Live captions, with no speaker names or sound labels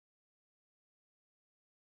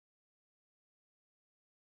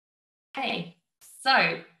Hey,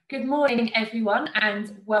 so good morning everyone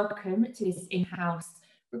and welcome to this in-house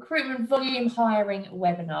recruitment volume hiring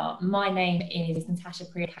webinar. My name is Natasha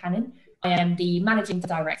Priya-Cannon. I am the Managing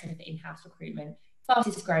Director of the in-house recruitment,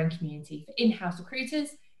 fastest growing community for in-house recruiters,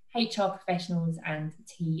 HR professionals and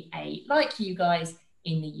TA like you guys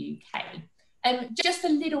in the UK. Just a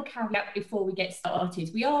little caveat before we get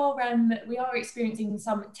started. We are experiencing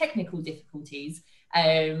some technical difficulties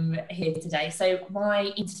here today. So my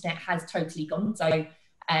internet has totally gone. So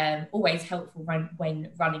always helpful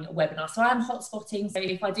when running a webinar. So I'm hotspotting. So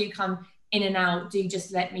if I do come in and out, do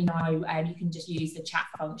just let me know, and you can just use the chat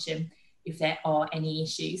function if there are any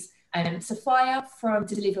issues. Sophia from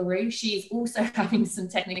Deliveroo, she is also having some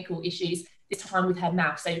technical issues this time with her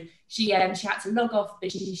mouse. So she had to log off,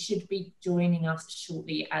 but she should be joining us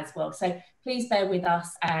shortly as well. So please bear with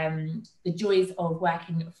us. The joys of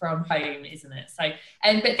working from home, isn't it? So,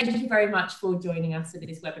 but thank you very much for joining us for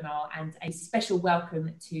this webinar, and a special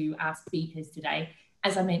welcome to our speakers today.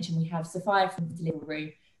 As I mentioned, we have Sophia from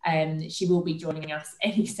Deliveroo. She will be joining us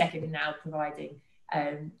any second now, providing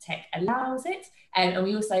tech allows it. And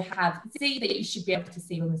we also have Z, that you should be able to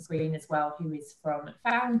see on the screen as well, who is from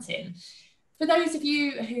Fountain. For those of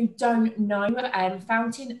you who don't know,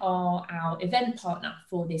 Fountain are our event partner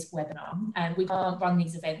for this webinar, and we can't run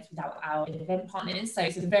these events without our event partners, so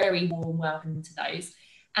it's a very warm welcome to those.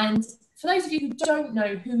 And for those of you who don't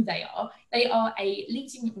know who they are a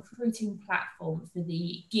leading recruiting platform for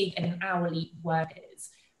the gig and hourly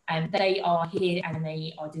workers. And they are here and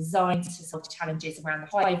they are designed to solve challenges around the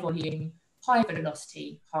high volume, high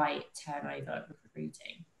velocity, high turnover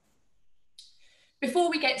recruiting.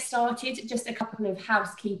 Before we get started, just a couple of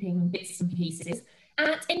housekeeping bits and pieces.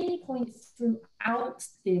 At any point throughout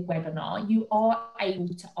the webinar, you are able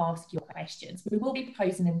to ask your questions. We will be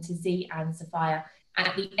posing them to Z and Sophia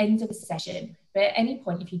at the end of the session. But at any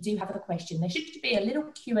point, if you do have a question, there should be a little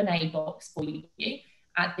Q&A box for you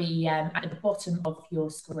at the bottom of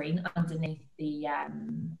your screen underneath the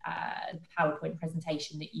PowerPoint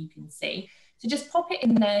presentation that you can see. So just pop it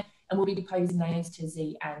in there and we'll be posing those to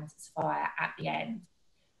Z and Sophia at the end.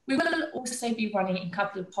 We will also be running a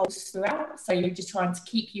couple of polls throughout, so you're just trying to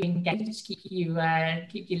keep you engaged, keep you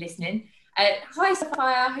listening. Hi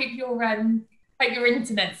Sophia, hope your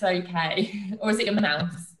internet's okay, or is it your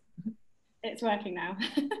mouse? It's working now.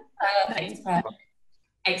 Perfect.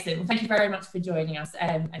 Excellent. Well, thank you very much for joining us,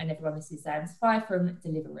 and everyone. This is Sophia from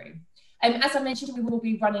Deliveroo. As I mentioned, we will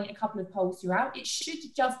be running a couple of polls throughout. It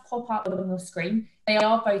should just pop up on your screen. They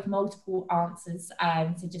are both multiple answers,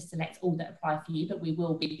 so just select all that apply for you, but we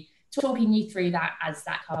will be talking you through that as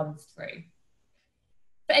that comes through.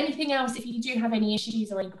 For anything else, if you do have any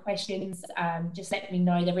issues or any questions, just let me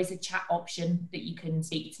know. There is a chat option that you can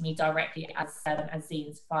speak to me directly as Z and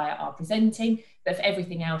Sophia are presenting, but for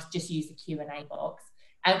everything else, just use the Q&A box.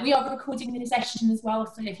 We are recording this session as well,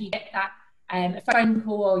 so if you get that a phone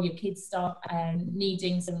call or your kids start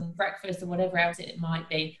needing some breakfast or whatever else it might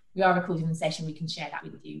be, we are recording the session. We can share that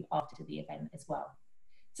with you after the event as well.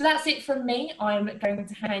 So that's it from me. I'm going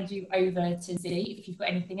to hand you over to Z. If you've got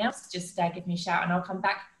anything else, just give me a shout and I'll come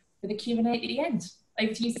back for the Q&A at the end.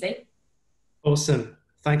 Over to you, Z. Awesome.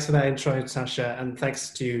 Thanks for that intro, Natasha, and thanks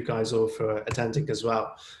to you guys all for attending as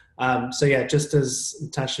well. So yeah, just as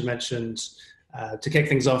Natasha mentioned, to kick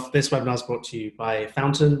things off, this webinar is brought to you by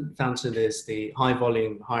Fountain. Fountain is the high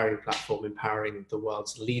volume hiring platform empowering the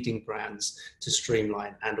world's leading brands to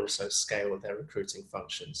streamline and also scale their recruiting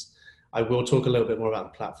functions. I will talk a little bit more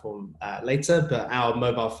about the platform later, but our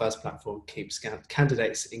mobile first platform keeps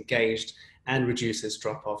candidates engaged and reduces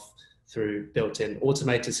drop off through built-in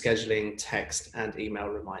automated scheduling, text and email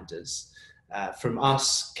reminders. From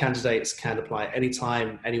us, candidates can apply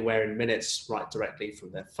anytime, anywhere in minutes, right directly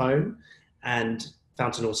from their phone. And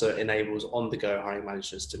Fountain also enables on-the-go hiring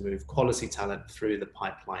managers to move quality talent through the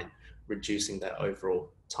pipeline, reducing their overall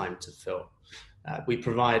time to fill. We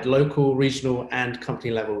provide local, regional, and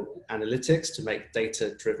company-level analytics to make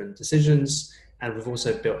data-driven decisions. And we've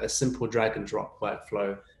also built a simple drag-and-drop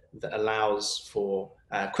workflow that allows for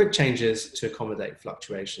quick changes to accommodate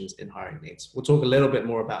fluctuations in hiring needs. We'll talk a little bit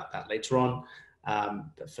more about that later on.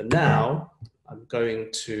 But for now, I'm going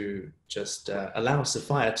to just allow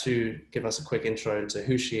Sophia to give us a quick intro into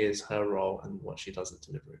who she is, her role, and what she does at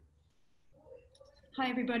Deliveroo. Hi,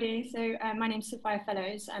 everybody. So my name is Sophia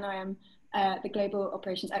Fellows, and I am the Global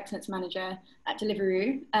Operations Excellence Manager at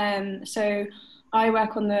Deliveroo. So I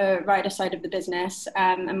work on the rider side of the business,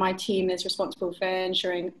 and my team is responsible for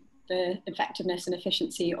ensuring the effectiveness and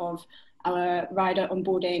efficiency of our rider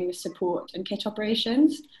onboarding, support, and kit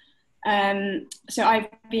operations. So I've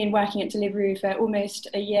been working at Deliveroo for almost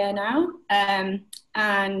a year now,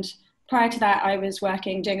 and prior to that, I was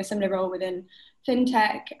doing a similar role within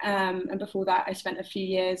fintech, and before that, I spent a few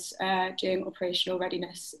years doing operational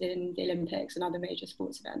readiness in the Olympics and other major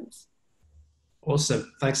sports events.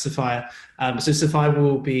 Awesome. Thanks, Sophia. So Sophia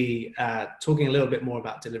will be talking a little bit more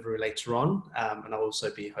about Deliveroo later on, and I'll also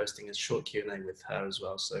be hosting a short Q&A with her as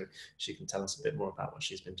well, so she can tell us a bit more about what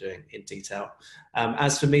she's been doing in detail.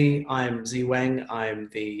 As for me, I'm Zi Weng. I'm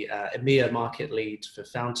the EMEA market lead for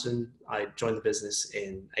Fountain. I joined the business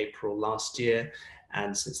in April last year,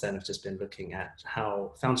 and since then I've just been looking at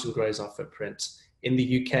how Fountain grows our footprint in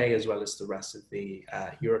the UK as well as the rest of the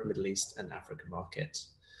Europe, Middle East and Africa market.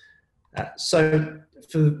 So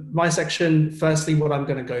for my section, firstly, what I'm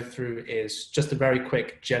going to go through is just a very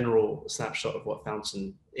quick general snapshot of what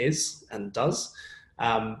Fountain is and does.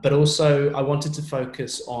 But also I wanted to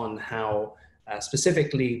focus on how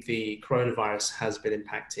specifically the coronavirus has been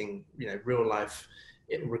impacting, real life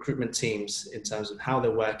recruitment teams in terms of how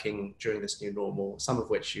they're working during this new normal, some of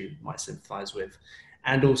which you might sympathize with,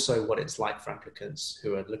 and also what it's like for applicants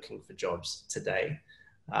who are looking for jobs today.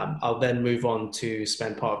 I'll then move on to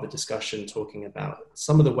spend part of the discussion talking about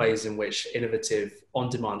some of the ways in which innovative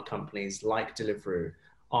on-demand companies like Deliveroo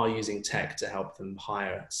are using tech to help them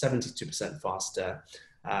hire 72% faster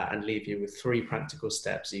and leave you with 3 practical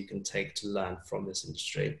steps you can take to learn from this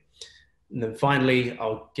industry. And then finally,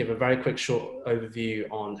 I'll give a very quick short overview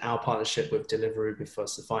on our partnership with Deliveroo before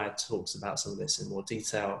Sophia talks about some of this in more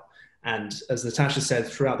detail. And as Natasha said,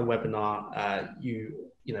 throughout the webinar,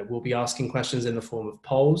 we'll be asking questions in the form of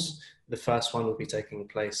polls. The first one will be taking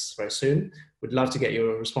place very soon. We'd love to get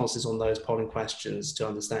your responses on those polling questions to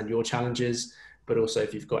understand your challenges, but also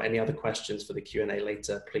if you've got any other questions for the Q&A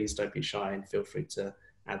later, please don't be shy and feel free to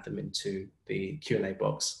add them into the Q&A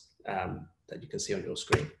box that you can see on your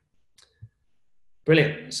screen.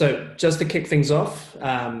 Brilliant. So just to kick things off,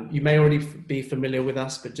 you may already be familiar with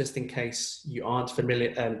us, but just in case you aren't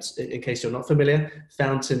familiar, and in case you're not familiar,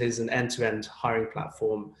 Fountain is an end-to-end hiring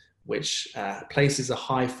platform which places a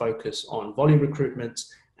high focus on volume recruitment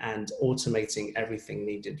and automating everything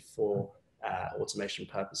needed for automation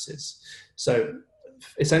purposes. So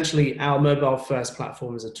essentially, our mobile-first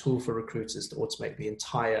platform is a tool for recruiters to automate the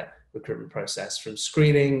entire recruitment process, from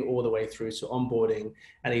screening all the way through to onboarding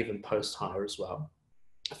and even post-hire as well.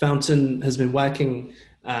 Fountain has been working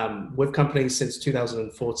with companies since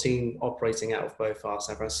 2014, operating out of both our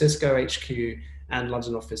San Francisco HQ and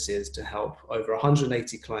London offices to help over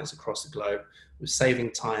 180 clients across the globe with saving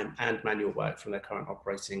time and manual work from their current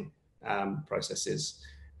operating processes.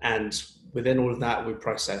 And within all of that, we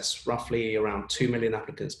process roughly around 2 million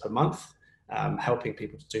applicants per month, helping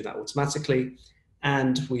people to do that automatically.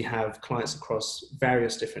 And we have clients across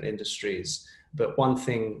various different industries. But one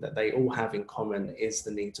thing that they all have in common is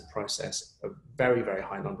the need to process a very, very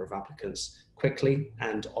high number of applicants quickly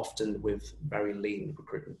and often with very lean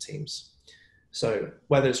recruitment teams. So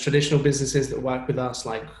whether it's traditional businesses that work with us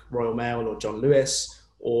like Royal Mail or John Lewis,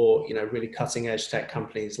 or really cutting edge tech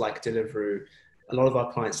companies like Deliveroo, a lot of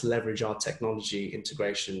our clients leverage our technology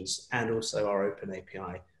integrations and also our open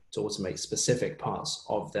API to automate specific parts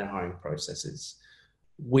of their hiring processes.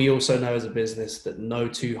 We also know as a business that no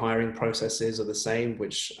 2 hiring processes are the same,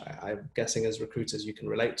 which I'm guessing as recruiters you can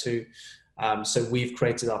relate to. So we've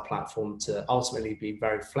created our platform to ultimately be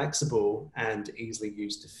very flexible and easily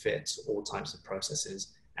used to fit all types of processes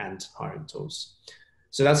and hiring tools.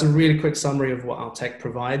 So that's a really quick summary of what our tech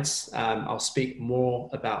provides. I'll speak more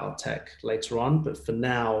about our tech later on, but for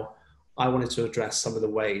now, I wanted to address some of the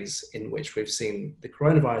ways in which we've seen the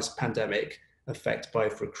coronavirus pandemic affect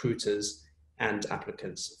both recruiters and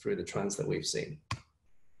applicants through the trends that we've seen.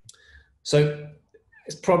 So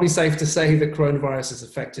it's probably safe to say that coronavirus has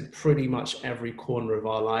affected pretty much every corner of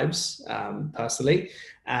our lives, personally.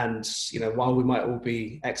 And while we might all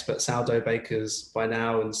be expert sourdough bakers by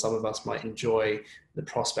now, and some of us might enjoy the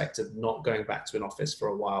prospect of not going back to an office for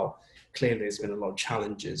a while, clearly there's been a lot of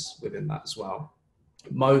challenges within that as well.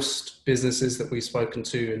 Most businesses that we've spoken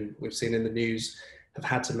to and we've seen in the news have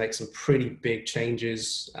had to make some pretty big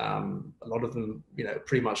changes, a lot of them,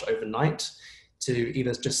 pretty much overnight, to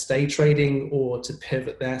either just stay trading or to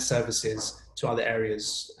pivot their services to other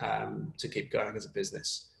areas to keep going as a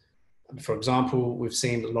business. For example, we've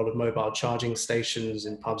seen a lot of mobile charging stations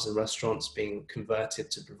in pubs and restaurants being converted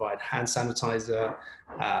to provide hand sanitizer,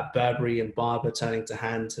 Burberry and Barbour turning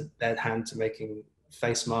to their hand to making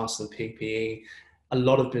face masks and PPE. A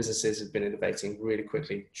lot of businesses have been innovating really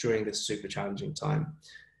quickly during this super challenging time.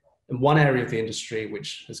 And one area of the industry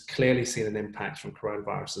which has clearly seen an impact from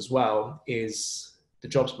coronavirus as well is the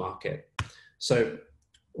jobs market. So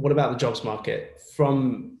what about the jobs market?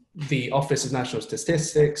 From the Office of National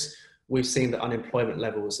Statistics, we've seen that unemployment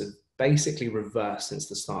levels have basically reversed since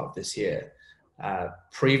the start of this year.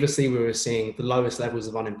 Previously, we were seeing the lowest levels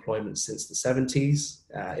of unemployment since the 70s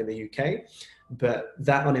in the UK, but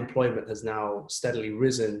that unemployment has now steadily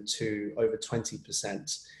risen to over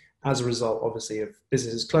 20% as a result, obviously, of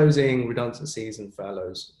businesses closing, redundancies, and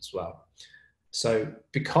furloughs as well. So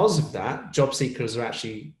because of that, job seekers are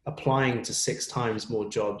actually applying to 6 times more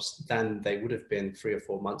jobs than they would have been 3 or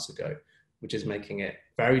 4 months ago, which is making it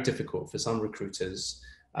very difficult for some recruiters,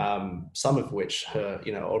 some of which are,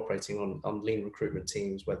 operating on lean recruitment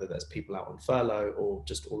teams, whether there's people out on furlough or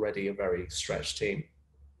just already a very stretched team.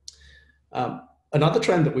 Another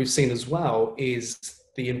trend that we've seen as well is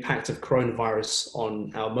the impact of coronavirus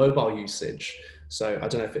on our mobile usage. So I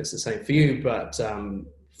don't know if it's the same for you, but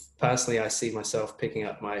personally, I see myself picking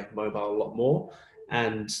up my mobile a lot more,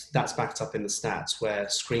 and that's backed up in the stats where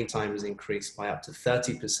screen time has increased by up to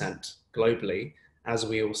 30% globally as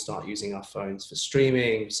we all start using our phones for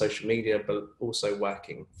streaming, social media, but also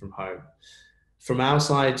working from home. From our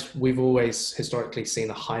side, we've always historically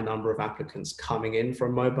seen a high number of applicants coming in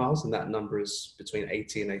from mobiles, and that number is between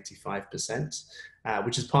 80 and 85%,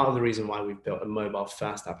 which is part of the reason why we've built a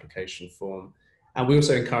mobile-first application form. And we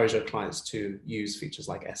also encourage our clients to use features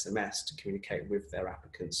like SMS to communicate with their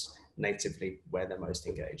applicants natively where they're most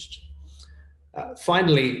engaged.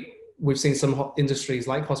 Finally, we've seen some industries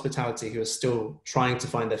like hospitality who are still trying to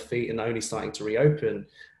find their feet and only starting to reopen.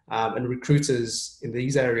 And recruiters in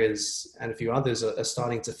these areas and a few others are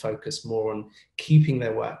starting to focus more on keeping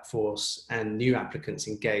their workforce and new applicants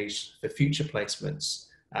engaged for future placements,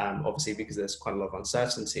 obviously because there's quite a lot of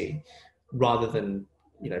uncertainty, rather than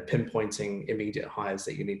pinpointing immediate hires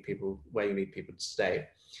that you need people where you need people to stay.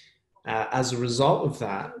 As a result of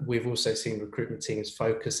that, we've also seen recruitment teams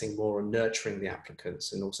focusing more on nurturing the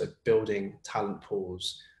applicants and also building talent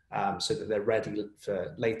pools so that they're ready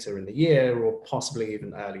for later in the year or possibly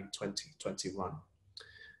even early 2021.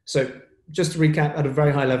 So just to recap, at a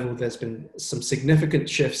very high level, there's been some significant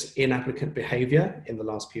shifts in applicant behavior in the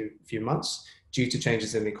last few months due to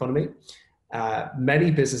changes in the economy. Many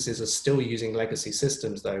businesses are still using legacy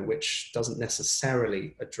systems though, which doesn't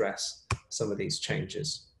necessarily address some of these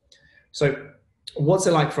changes. So what's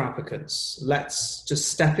it like for applicants? Let's just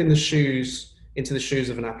step into the shoes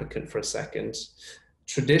of an applicant for a second.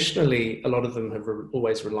 Traditionally, a lot of them have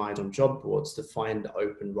always relied on job boards to find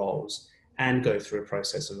open roles and go through a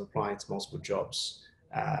process of applying to multiple jobs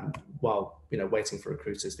while waiting for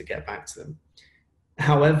recruiters to get back to them.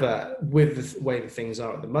 However, with the way that things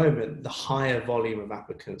are at the moment, the higher volume of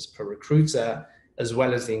applicants per recruiter, as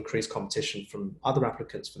well as the increased competition from other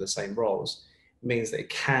applicants for the same roles, means that it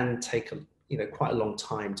can take quite a long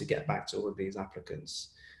time to get back to all of these applicants.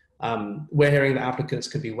 We're hearing that applicants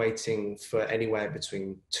could be waiting for anywhere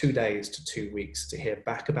between 2 days to 2 weeks to hear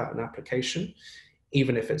back about an application,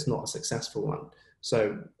 even if it's not a successful one.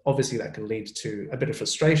 So obviously that can lead to a bit of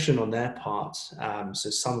frustration on their part. So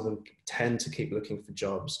some of them tend to keep looking for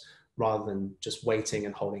jobs rather than just waiting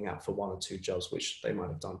and holding out for 1 or 2 jobs, which they might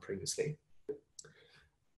have done previously.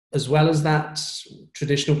 As well as that,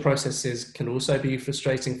 traditional processes can also be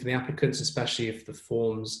frustrating for the applicants, especially if the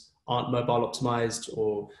forms aren't mobile optimized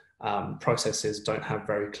or processes don't have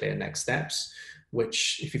very clear next steps,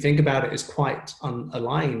 which, if you think about it, is quite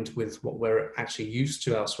unaligned with what we're actually used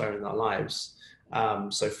to elsewhere in our lives.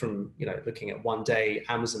 So from looking at one-day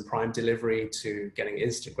Amazon Prime delivery to getting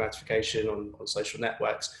instant gratification on social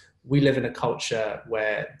networks, we live in a culture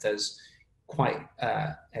where there's quite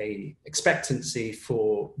a expectancy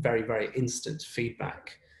for very, very instant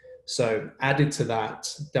feedback. So added to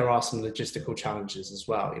that, there are some logistical challenges as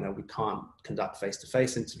well. We can't conduct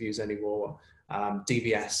face-to-face interviews anymore.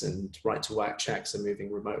 DBS and right-to-work checks are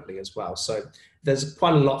moving remotely as well. So there's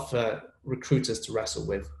quite a lot for recruiters to wrestle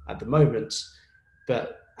with at the moment,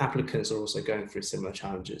 but applicants are also going through similar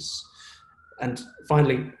challenges. And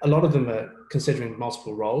finally, a lot of them are considering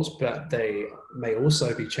multiple roles, but they may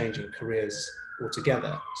also be changing careers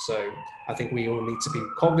altogether. So I think we all need to be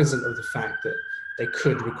cognizant of the fact that they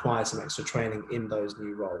could require some extra training in those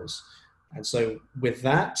new roles. And so with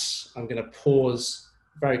that, I'm going to pause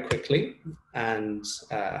very quickly and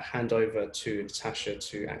hand over to Natasha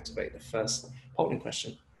to activate the first polling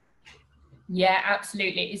question. Yeah,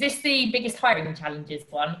 absolutely. Is this the biggest hiring challenges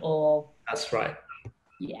one, or? That's right.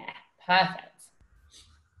 Yeah, perfect.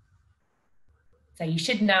 So you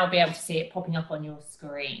should now be able to see it popping up on your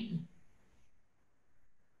screen.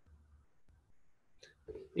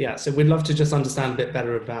 Yeah, so we'd love to just understand a bit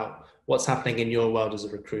better about what's happening in your world as a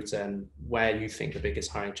recruiter and where you think the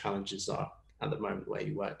biggest hiring challenges are at the moment where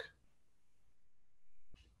you work.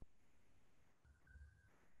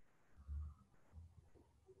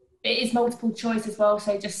 It is multiple choice as well,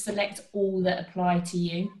 so just select all that apply to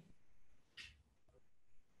you.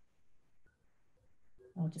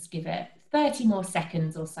 I'll just give it 30 more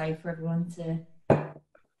seconds or so for everyone to...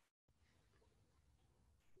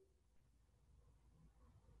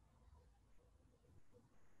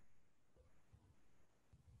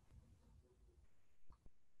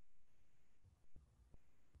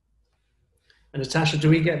 And Natasha, do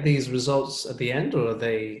we get these results at the end, or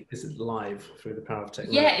is it live through the power of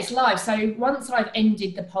technology? Yeah, it's live. So once I've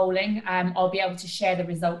ended the polling, I'll be able to share the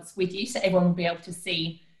results with you, so everyone will be able to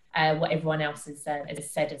see what everyone else has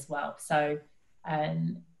said as well. So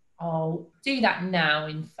I'll do that now,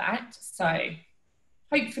 in fact. So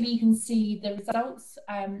hopefully you can see the results.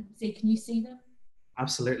 So can you see them?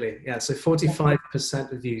 Absolutely, yeah. So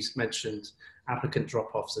 45% of you mentioned applicant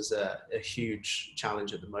drop-offs as a huge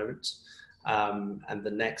challenge at the moment. And the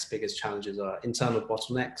next biggest challenges are internal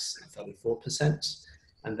bottlenecks at 34%,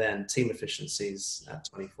 and then team efficiencies at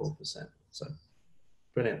 24%. So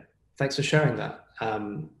brilliant. Thanks for sharing that.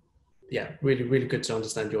 Yeah, really, really good to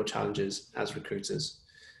understand your challenges as recruiters.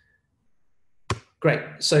 Great.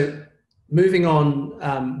 So moving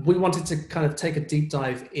on, we wanted to kind of take a deep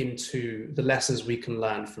dive into the lessons we can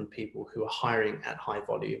learn from people who are hiring at high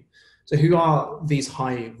volume. So who are these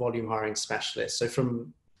high volume hiring specialists? So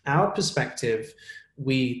from our perspective,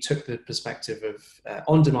 we took the perspective of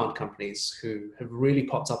on-demand companies who have really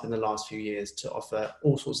popped up in the last few years to offer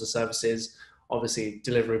all sorts of services. Obviously,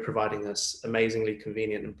 Deliveroo providing us amazingly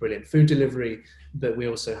convenient and brilliant food delivery, but we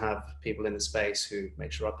also have people in the space who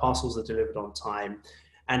make sure our parcels are delivered on time,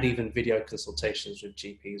 and even video consultations with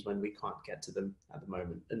GPs when we can't get to them at the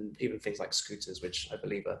moment, and even things like scooters, which I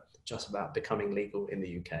believe are just about becoming legal in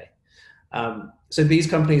the UK. So these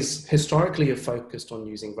companies historically have focused on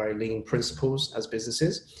using very lean principles as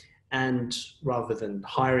businesses, and rather than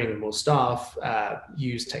hiring more staff,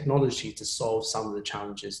 use technology to solve some of the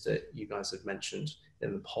challenges that you guys have mentioned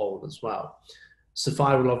in the poll as well.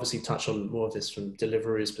 Sophia will obviously touch on more of this from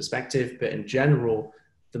Deliveroo's perspective, but in general,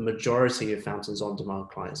 the majority of Fountains On-Demand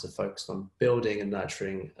clients are focused on building and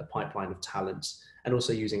nurturing a pipeline of talent, and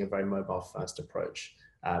also using a very mobile-first approach.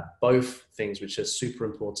 Both things which are super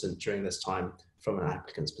important during this time from an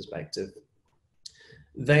applicant's perspective.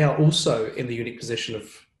 They are also in the unique position of,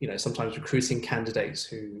 sometimes recruiting candidates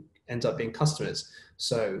who end up being customers.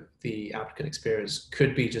 So the applicant experience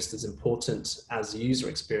could be just as important as the user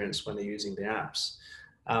experience when they're using the apps.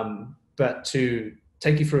 But to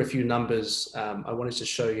take you through a few numbers, I wanted to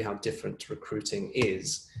show you how different recruiting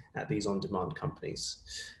is at these on-demand companies.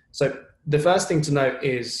 So the first thing to note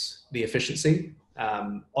is the efficiency.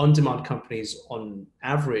 On-demand companies on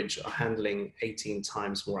average are handling 18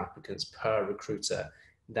 times more applicants per recruiter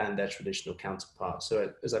than their traditional counterparts.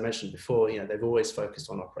 So as I mentioned before, they've always focused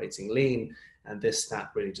on operating lean, and this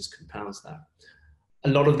stat really just compounds that. A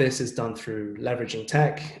lot of this is done through leveraging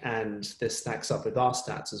tech, and this stacks up with our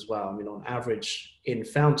stats as well. I mean, on average in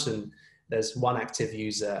Fountain, there's one active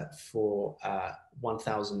user for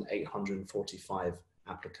 1,845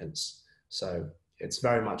 applicants. So it's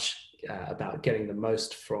very much about getting the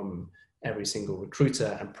most from every single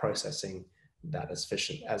recruiter and processing that as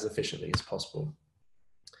efficiently as possible.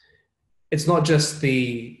 It's not just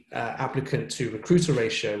the applicant to recruiter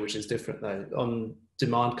ratio, which is different though.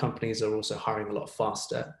 On-demand companies are also hiring a lot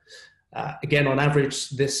faster. Again, on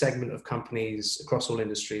average, this segment of companies across all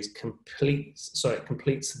industries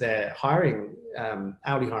completes their hiring,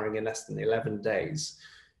 hourly hiring in less than 11 days,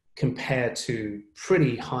 compared to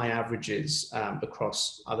pretty high averages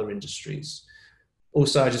across other industries.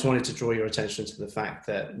 Also, I just wanted to draw your attention to the fact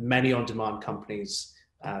that many on-demand companies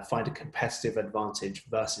find a competitive advantage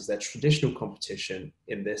versus their traditional competition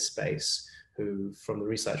in this space, who, from the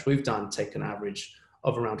research we've done, take an average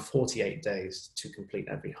of around 48 days to complete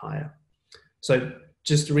every hire. So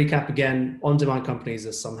just to recap again, on-demand companies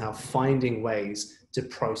are somehow finding ways to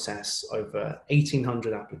process over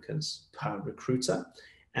 1,800 applicants per recruiter,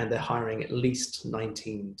 and they're hiring at least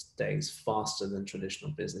 19 days faster than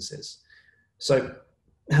traditional businesses. So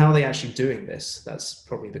how are they actually doing this? That's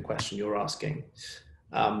probably the question you're asking.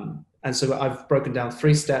 And so I've broken down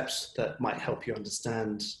 3 steps that might help you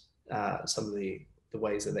understand some of the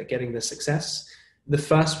ways that they're getting this success. The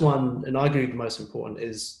first one, and arguably the most important,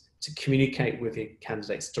 is to communicate with your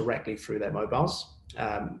candidates directly through their mobiles.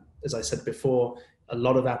 As I said before, a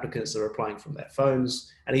lot of applicants are applying from their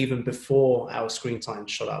phones, and even before our screen time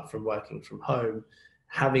shot up from working from home,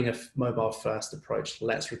 having a mobile first approach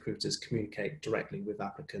lets recruiters communicate directly with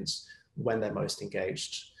applicants when they're most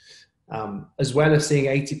engaged. As well as seeing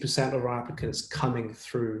 80% of our applicants coming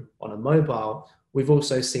through on a mobile, we've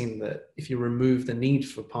also seen that if you remove the need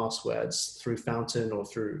for passwords through Fountain or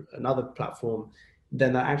through another platform,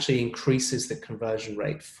 then that actually increases the conversion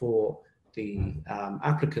rate for the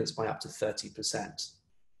applicants by up to 30%.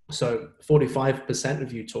 So 45%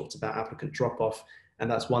 of you talked about applicant drop-off, and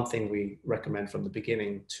that's one thing we recommend from the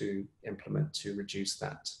beginning to implement to reduce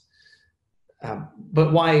that.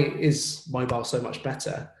 But why is mobile so much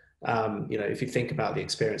better? If you think about the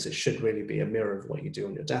experience, it should really be a mirror of what you do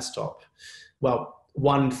on your desktop. Well,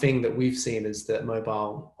 one thing that we've seen is that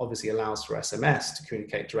mobile obviously allows for SMS to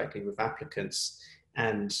communicate directly with applicants.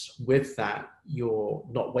 And with that, you're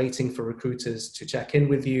not waiting for recruiters to check in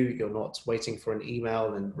with you. You're not waiting for an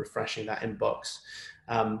email and refreshing that inbox.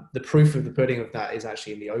 The proof of the pudding of that is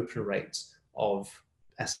actually in the open rate of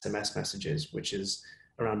SMS messages, which is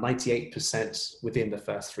around 98% within the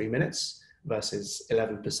first 3 minutes versus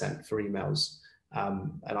 11% for emails.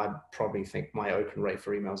 And I probably think my open rate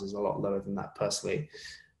for emails is a lot lower than that personally.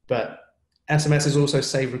 But SMSs also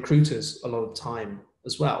save recruiters a lot of time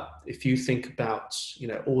as well. If you think about,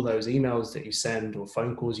 all those emails that you send or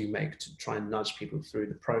phone calls you make to try and nudge people through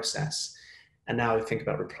the process, and now you think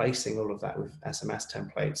about replacing all of that with SMS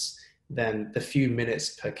templates, then the few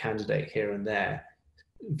minutes per candidate here and there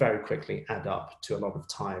very quickly add up to a lot of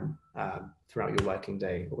time throughout your working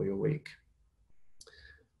day or your week.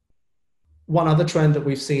 One other trend that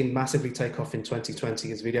we've seen massively take off in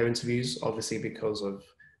 2020 is video interviews, obviously because of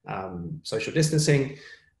social distancing.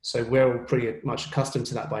 So we're all pretty much accustomed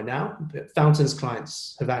to that by now. But Fountain's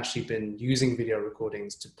clients have actually been using video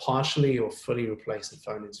recordings to partially or fully replace the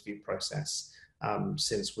phone interview process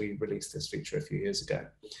since we released this feature a few years ago.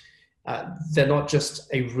 They're not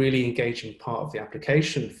just a really engaging part of the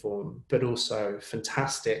application form, but also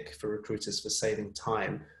fantastic for recruiters for saving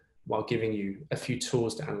time while giving you a few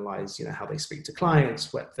tools to analyze, how they speak to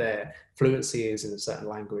clients, what their fluency is in a certain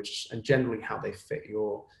language, and generally how they fit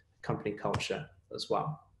your company culture as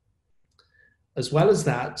well. As well as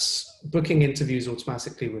that, booking interviews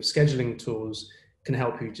automatically with scheduling tools can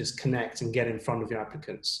help you just connect and get in front of your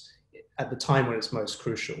applicants at the time when it's most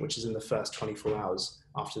crucial, which is in the first 24 hours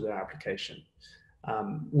after their application.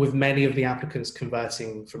 With many of the applicants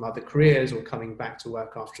converting from other careers or coming back to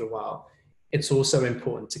work after a while, it's also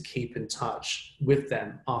important to keep in touch with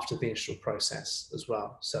them after the initial process as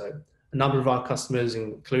well. So a number of our customers,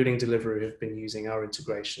 including Deliveroo, have been using our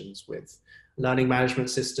integrations with learning management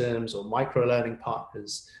systems or micro-learning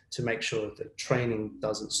partners to make sure that training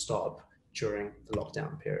doesn't stop during the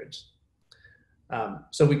lockdown period.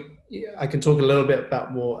 I can talk a little bit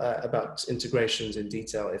about integrations in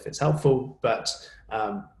detail if it's helpful, but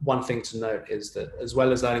one thing to note is that as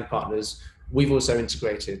well as learning partners, we've also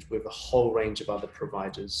integrated with a whole range of other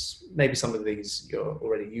providers. Maybe some of these you're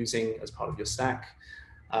already using as part of your stack.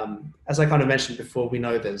 As I kind of mentioned before, we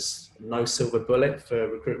know there's no silver bullet for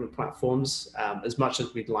recruitment platforms. As much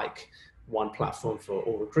as we'd like one platform for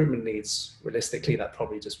all recruitment needs, realistically, that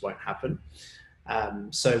probably just won't happen.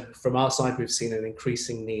 So from our side, we've seen an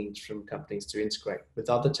increasing need from companies to integrate with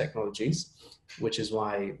other technologies, which is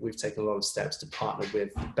why we've taken a lot of steps to partner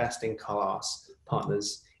with best-in-class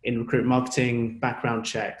partners in recruitment marketing, background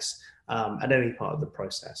checks, and any part of the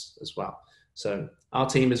process as well. So our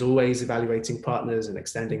team is always evaluating partners and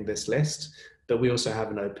extending this list, but we also have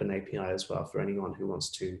an open API as well for anyone who wants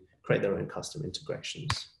to create their own custom integrations.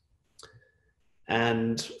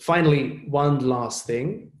 And finally, one last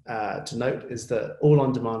thing to note is that all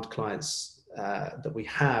on-demand clients that we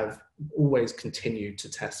have always continue to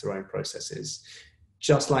test their own processes.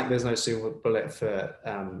 Just like there's no silver bullet for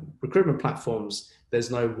recruitment platforms,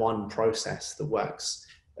 there's no one process that works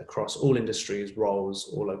across all industries, roles,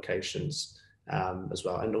 or locations as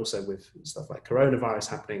well. And also with stuff like coronavirus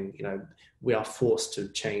happening, we are forced to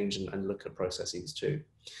change and look at processes too.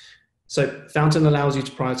 So Fountain allows you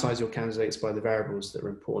to prioritize your candidates by the variables that are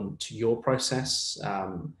important to your process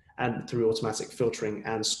and through automatic filtering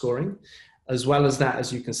and scoring. As well as that,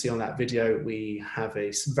 as you can see on that video, we have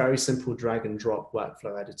a very simple drag and drop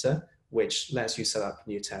workflow editor, which lets you set up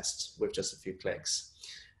new tests with just a few clicks.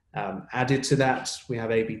 Added to that, we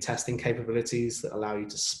have A/B testing capabilities that allow you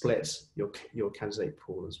to split your candidate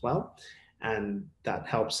pool as well. And that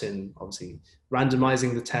helps in obviously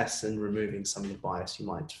randomizing the tests and removing some of the bias you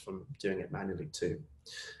might from doing it manually too.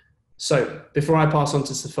 So before I pass on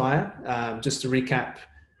to Sophia, just to recap,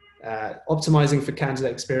 optimizing for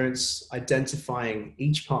candidate experience, identifying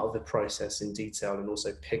each part of the process in detail and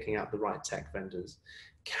also picking out the right tech vendors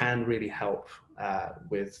can really help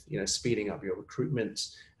with speeding up your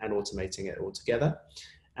recruitment and automating it altogether.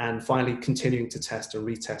 And finally, continuing to test and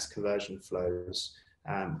retest conversion flows.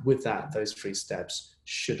 With that, those 3 steps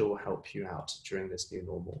should all help you out during this new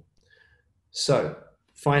normal. So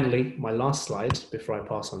finally, my last slide before I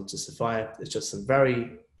pass on to Sophia is just some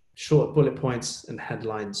very short bullet points and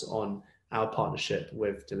headlines on our partnership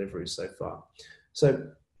with Deliveroo so far.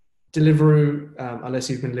 So Deliveroo, unless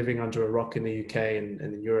you've been living under a rock in the UK and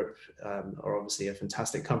in Europe, are obviously a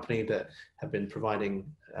fantastic company that have been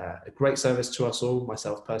providing a great service to us all,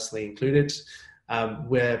 myself personally included.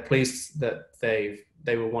 We're pleased that they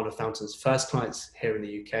were one of Fountain's first clients here in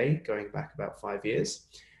the UK, going back about 5 years.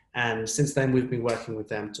 And since then, we've been working with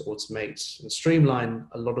them to automate and streamline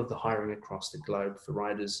a lot of the hiring across the globe for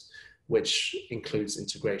riders, which includes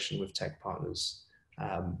integration with tech partners.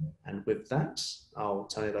 And with that, I'll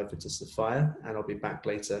turn it over to Sophia, and I'll be back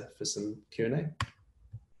later for some Q&A.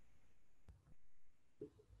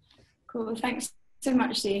 Cool, thanks so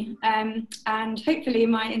much, Zee. And hopefully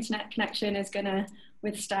my internet connection is going to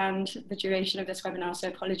withstand the duration of this webinar, so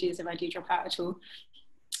apologies if I do drop out at all.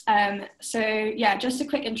 So yeah, just a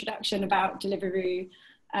quick introduction about Deliveroo.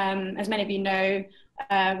 As many of you know,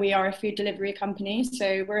 we are a food delivery company,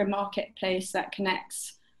 so we're a marketplace that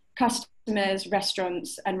connects customers,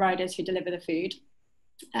 restaurants, and riders who deliver the food.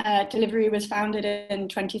 Deliveroo was founded in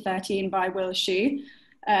 2013 by Will Shu.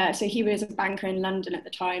 So he was a banker in London at the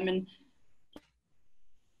time, and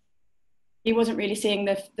he wasn't really seeing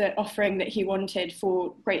the offering that he wanted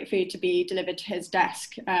for great food to be delivered to his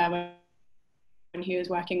desk when he was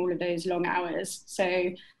working all of those long hours. So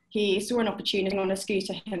he saw an opportunity on a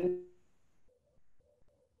scooter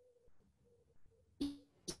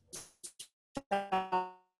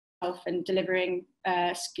and delivering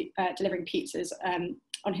pizzas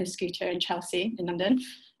on his scooter in Chelsea in London.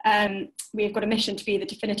 We've got a mission to be the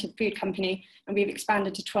definitive food company, and we've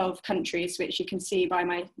expanded to 12 countries, which you can see by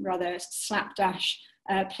my rather slapdash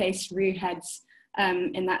placed roux heads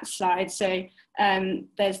in that slide. So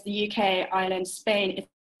there's the UK, Ireland, Spain,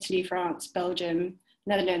 Italy, France, Belgium,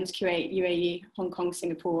 Netherlands, Kuwait, UAE, Hong Kong,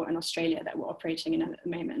 Singapore, and Australia that we're operating in at the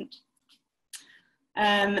moment.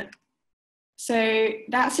 So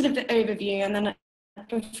that's sort of the overview, and then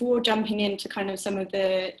before jumping into kind of some of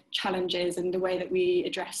the challenges and the way that we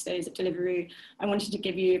address those at Deliveroo, I wanted to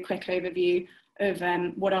give you a quick overview of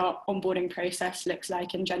what our onboarding process looks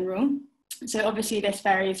like in general. So obviously this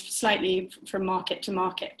varies slightly from market to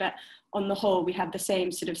market, but on the whole, we have the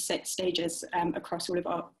same sort of 6 stages across all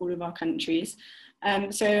of our countries.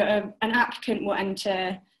 So an applicant will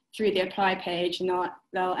enter through the apply page, and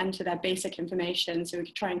they'll enter their basic information, so we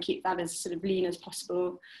can try and keep that as sort of lean as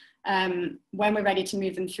possible. When we're ready to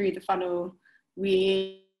move them through the funnel,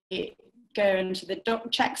 we go into the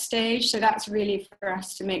doc check stage. So that's really for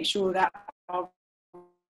us to make sure that our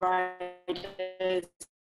riders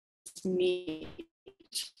meet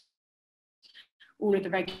all of the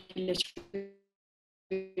regulatory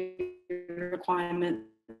requirements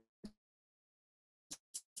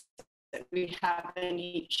that we have in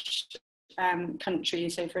each country.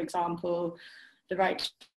 So for example, the right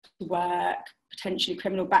to work, potentially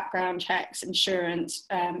criminal background checks, insurance,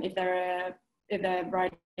 if they're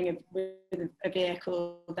riding with a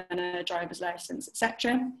vehicle, then a driver's license,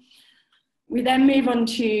 etc. We then move on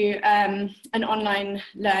to an online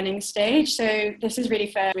learning stage. So this is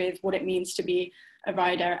really fair with what it means to be a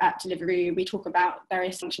rider at Deliveroo. We talk about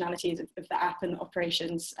various functionalities of the app and the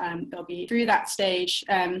operations. They'll be through that stage.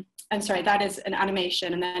 And sorry, that is an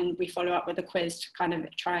animation, and then we follow up with a quiz to kind of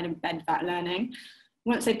try and embed that learning.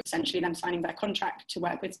 Once they've essentially them signing their contract to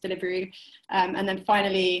work with Deliveroo. And then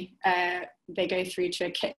finally, they go through to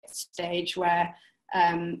a kit stage where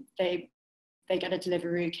they get a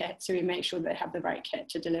Deliveroo kit. So we make sure they have the right kit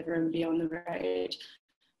to deliver and be on the road.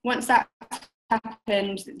 Once that's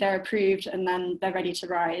happened, they're approved, and then they're ready to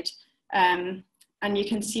ride. And you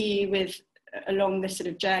can see along this sort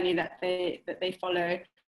of journey that they follow,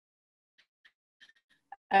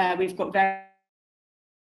 we've got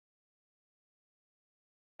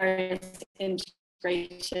various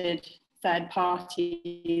integrated third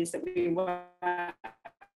parties that we work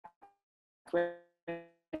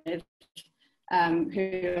with,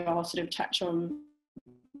 who I'll sort of touch on.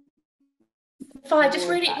 Fine, just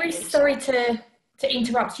really sorry to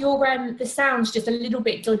interrupt. Your the sound's just a little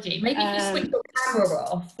bit dodgy. Maybe if you switch your camera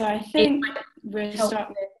off. So I think we're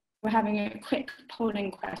having a quick polling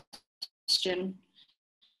question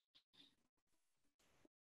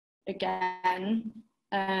again.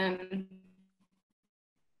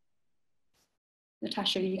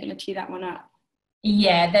 Natasha, are you going to tee that one up?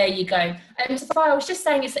 Yeah, there you go. So I was just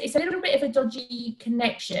saying it's a little bit of a dodgy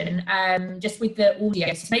connection, just with the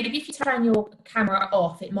audio. So maybe if you turn your camera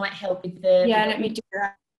off, it might help with the. Yeah, let me do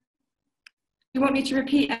that. Do you want me to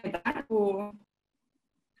repeat that, or?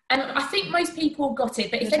 And I think most people got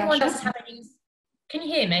it, but if anyone does have any, can you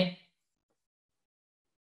hear me?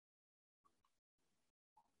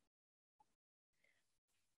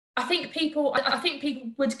 I think people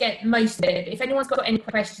would get most of it. If anyone's got any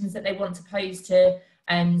questions that they want to pose to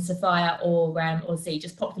Sophia or Z,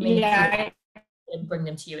 just pop them in and bring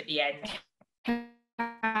them to you at the end. And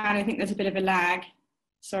I think there's a bit of a lag.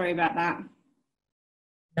 Sorry about that.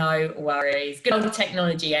 No worries. Good old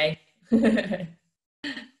technology, eh?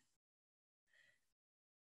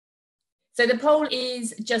 So the poll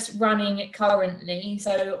is just running currently,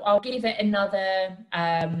 so I'll give it another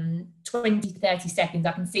 20 to 30 seconds.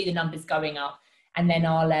 I can see the numbers going up, and then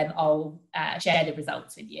I'll share the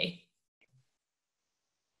results with you.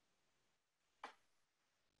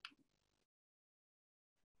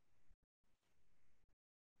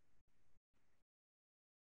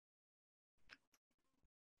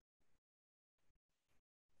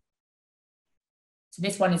 So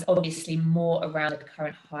this one is obviously more around the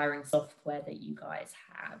current hiring software that you guys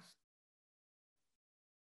have.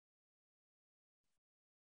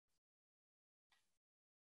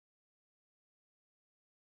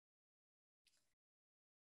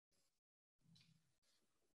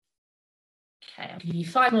 Okay, I'll give you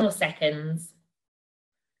 5 more seconds.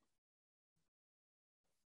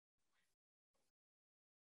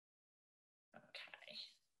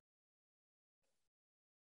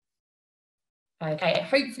 Okay,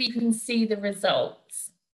 hopefully you can see the results.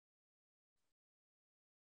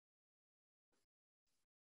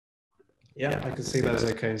 Yeah, I can see those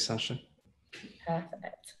okay, Sasha.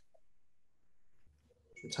 Perfect.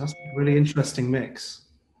 Fantastic, really interesting mix.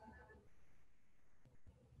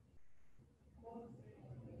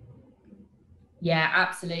 Yeah,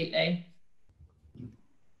 absolutely.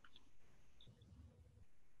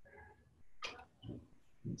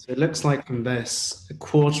 So it looks like from this, a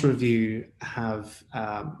quarter of you have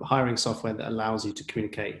hiring software that allows you to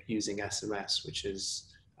communicate using SMS, which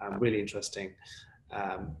is really interesting.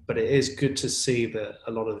 But it is good to see that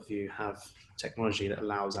a lot of you have technology that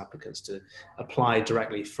allows applicants to apply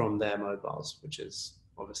directly from their mobiles, which is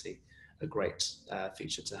obviously a great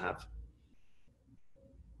feature to have.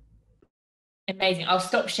 Amazing. I'll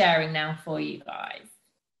stop sharing now for you guys.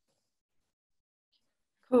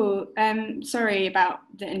 Cool. Sorry about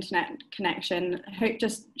the internet connection. I hope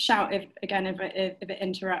just shout if it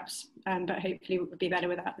interrupts, but hopefully it would be better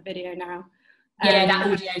without the video now. Yeah, that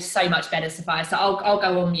audio is so much better, Sophia. So I'll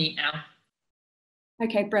go on mute now.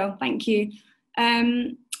 Okay, Brill. Thank you.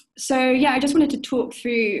 So yeah, I just wanted to talk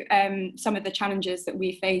through some of the challenges that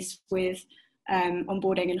we face with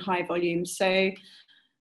onboarding in high volumes. So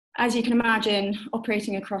as you can imagine,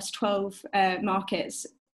 operating across 12 markets,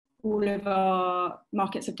 all of our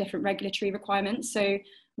markets have different regulatory requirements. So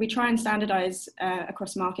we try and standardize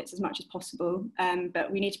across markets as much as possible,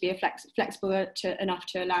 but we need to be flexible enough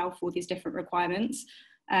to allow for these different requirements.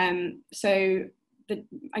 So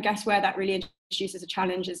I guess where that really introduces a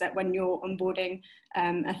challenge is that when you're onboarding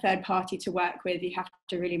a third party to work with, you have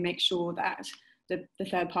to really make sure that the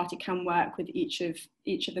third party can work with each of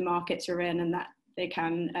the markets you're in, and that they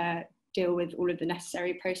can deal with all of the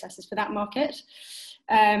necessary processes for that market.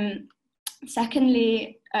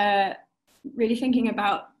 Secondly, really thinking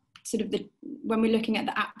about sort of when we're looking at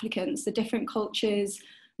the applicants, the different cultures,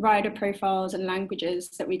 rider profiles and languages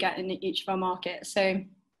that we get in each of our markets. So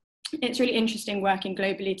it's really interesting working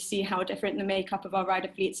globally to see how different the makeup of our rider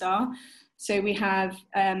fleets are. So we have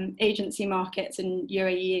agency markets in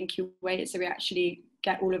UAE and Kuwait, so we actually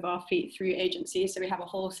get all of our fleet through agencies. So we have a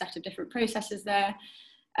whole set of different processes there.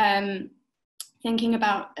 Thinking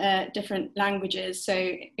about different languages. So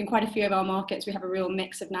in quite a few of our markets, we have a real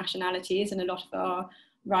mix of nationalities, and a lot of our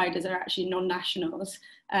riders are actually non-nationals.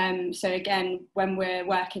 So again, when we're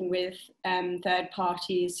working with third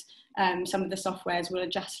parties, some of the softwares will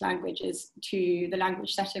adjust languages to the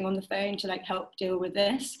language setting on the phone to help deal with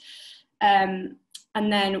this. And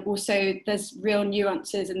then also there's real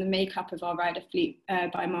nuances in the makeup of our rider fleet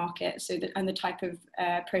by market, and the type of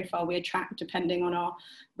profile we attract depending on our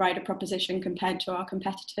rider proposition compared to our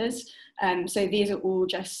competitors. So these are all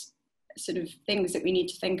just sort of things that we need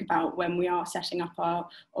to think about when we are setting up our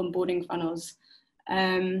onboarding funnels.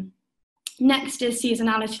 Next is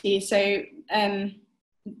seasonality. So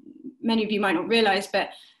many of you might not realise, but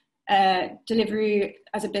Deliveroo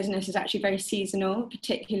as a business is actually very seasonal,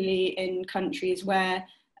 particularly in countries where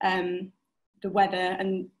the weather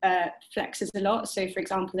flexes a lot. So for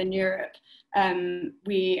example, in Europe,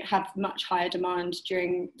 we have much higher demand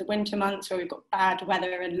during the winter months where we've got bad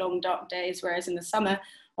weather and long dark days, whereas in the summer,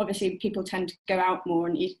 obviously people tend to go out more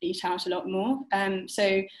and eat out a lot more.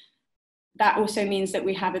 So that also means that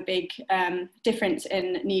we have a big difference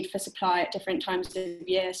in need for supply at different times of the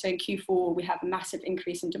year. So in Q4, we have a massive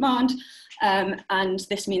increase in demand. And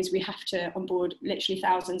this means we have to onboard literally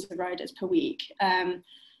thousands of riders per week.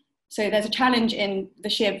 So there's a challenge in the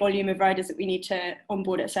sheer volume of riders that we need to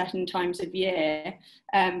onboard at certain times of year,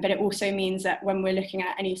 but it also means that when we're looking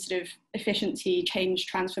at any sort of efficiency, change,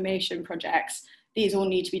 transformation projects, these all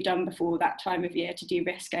need to be done before that time of year to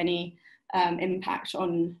de-risk any impact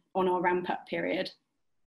on our ramp-up period.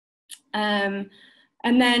 And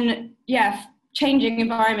then, yeah, changing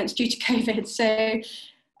environments due to COVID. So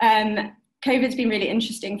COVID's been really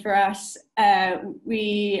interesting for us.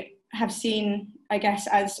 We have seen, I guess,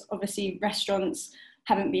 as obviously restaurants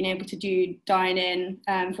haven't been able to do dine-in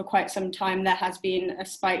for quite some time, there has been a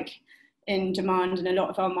spike in demand in a lot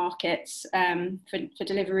of our markets for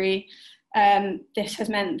delivery. This has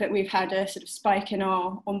meant that we've had a sort of spike in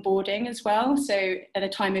our onboarding as well. So at a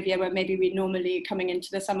time of year where maybe we normally, coming into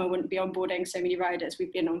the summer, wouldn't be onboarding so many riders,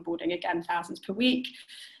 we've been onboarding again thousands per week.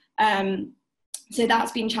 So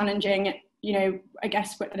that's been challenging, you know, I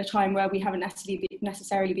guess at a time where we haven't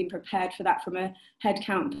necessarily been prepared for that from a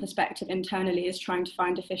headcount perspective internally, is trying to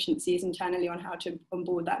find efficiencies internally on how to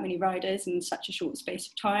onboard that many riders in such a short space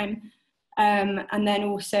of time. And then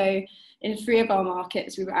also in 3 of our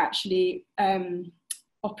markets, we were actually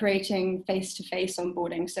operating face-to-face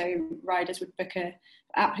onboarding. So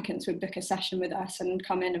applicants would book a session with us and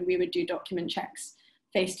come in, and we would do document checks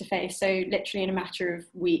face-to-face. So literally in a matter of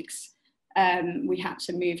weeks, we had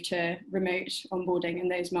to move to remote onboarding in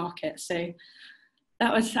those markets. So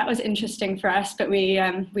that was interesting for us, but we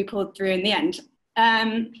pulled through in the end.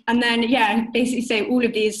 And then, yeah, basically, so all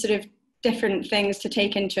of these sort of different things to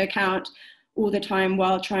take into account all the time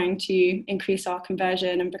while trying to increase our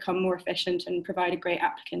conversion and become more efficient and provide a great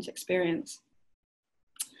applicant experience.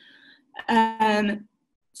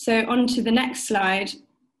 So on to the next slide.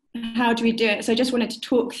 How do we do it? So I just wanted to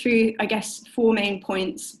talk through, I guess, 4 main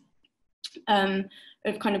points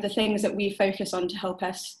of kind of the things that we focus on to help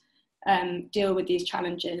us deal with these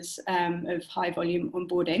challenges of high volume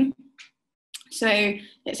onboarding. So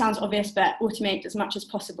it sounds obvious, but automate as much as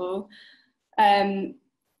possible.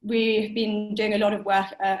 We've been doing a lot of work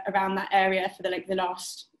around that area for the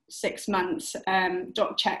last 6 months.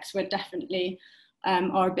 Doc checks were definitely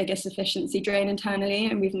our biggest efficiency drain internally,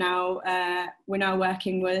 and we're now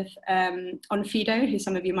working with Onfido, who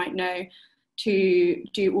some of you might know, to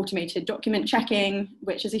do automated document checking,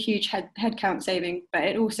 which is a huge headcount saving, but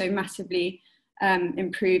it also massively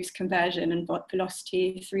improves conversion and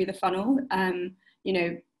velocity through the funnel. You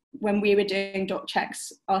know, when we were doing doc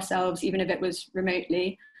checks ourselves, even if it was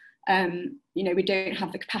remotely, you know, we don't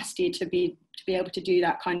have the capacity to be able to do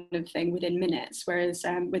that kind of thing within minutes. Whereas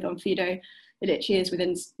with Onfido, it literally is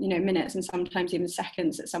within, you know, minutes and sometimes even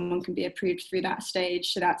seconds that someone can be approved through that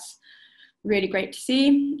stage. So that's really great to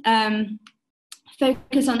see.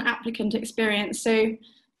 Focus on applicant experience. So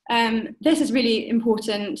this is really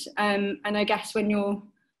important, and I guess when you're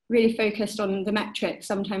really focused on the metrics,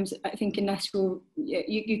 sometimes I think unless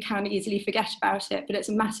you can easily forget about it, but it's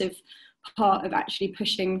a massive part of actually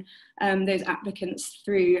pushing those applicants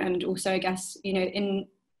through. And also, I guess, you know,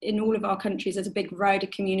 in all of our countries there's a big rider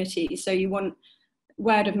community, so you want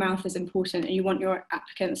word of mouth is important, and you want your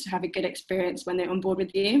applicants to have a good experience when they're on board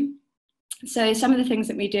with you. So some of the things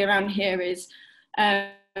that we do around here is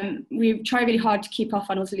we try really hard to keep our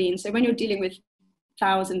funnels lean. So when you're dealing with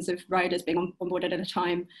thousands of riders being onboarded at a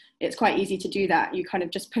time, it's quite easy to do that. You kind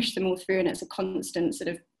of just push them all through, and it's a constant sort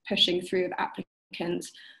of pushing through of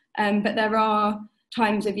applicants. But there are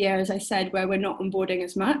times of year, as I said, where we're not onboarding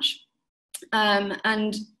as much.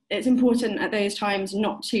 And it's important at those times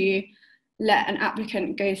not to let an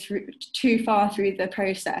applicant go through too far through the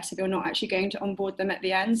process if you're not actually going to onboard them at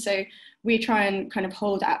the end. So we try and kind of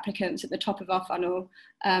hold applicants at the top of our funnel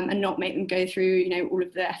and not make them go through, you know, all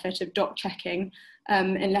of the effort of doc checking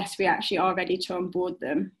unless we actually are ready to onboard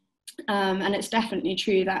them. And it's definitely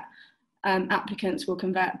true that applicants will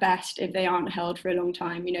convert best if they aren't held for a long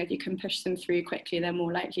time. You know, if you can push them through quickly, they're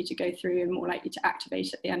more likely to go through and more likely to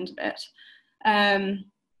activate at the end of it.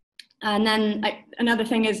 And then another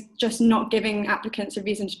thing is just not giving applicants a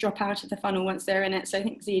reason to drop out of the funnel once they're in it. So I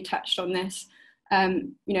think Z touched on this,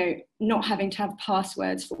 you know, not having to have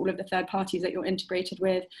passwords for all of the third parties that you're integrated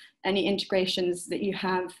with, any integrations that you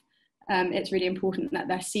have. It's really important that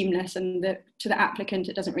they're seamless, and that to the applicant,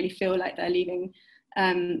 it doesn't really feel like they're leaving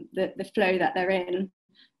the flow that they're in.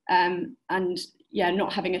 And yeah,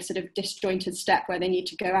 not having a sort of disjointed step where they need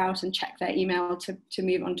to go out and check their email to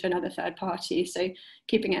move on to another third party. So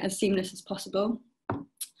keeping it as seamless as possible.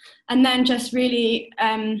 And then just really,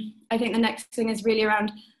 I think the next thing is really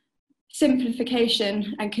around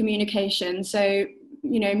simplification and communication. So,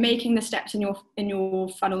 you know, making the steps in your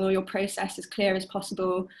funnel or your process as clear as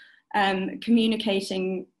possible,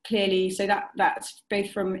 communicating clearly. So that's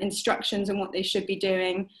both from instructions on what they should be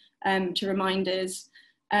doing, to reminders,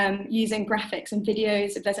 using graphics and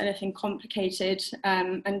videos if there's anything complicated,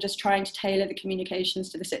 and just trying to tailor the communications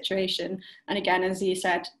to the situation. And again, as you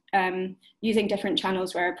said, using different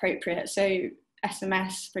channels where appropriate. So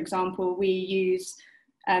SMS, for example, we use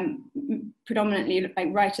predominantly like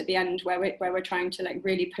right at the end where we're trying to like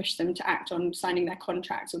really push them to act on signing their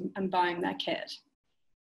contracts and buying their kit.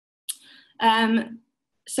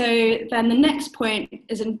 So then the next point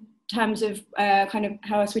is in terms of kind of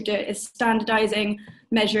how else we do it is standardizing,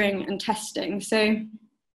 measuring and testing. So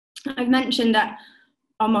I've mentioned that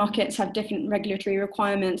our markets have different regulatory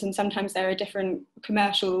requirements, and sometimes there are different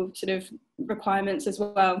commercial sort of requirements as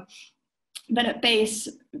well. But at base,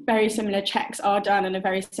 very similar checks are done and a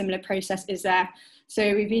very similar process is there.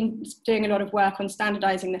 So we've been doing a lot of work on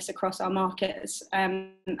standardizing this across our markets.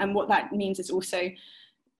 And what that means is also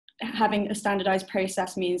having a standardized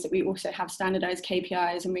process means that we also have standardized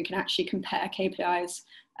KPIs, and we can actually compare KPIs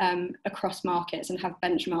across markets and have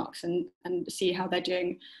benchmarks and see how they're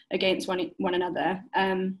doing against one another.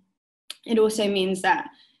 It also means that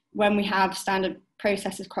when we have standard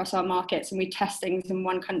processes across our markets and we test things in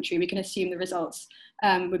one country, we can assume the results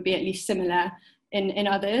would be at least similar in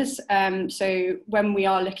others. So when we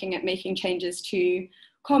are looking at making changes to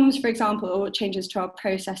comms, for example, or changes to our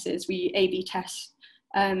processes, we A/B test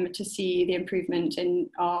to see the improvement in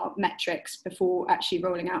our metrics before actually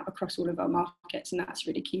rolling out across all of our markets, and that's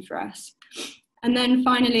really key for us. And then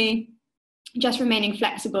finally, just remaining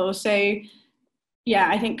flexible. So yeah,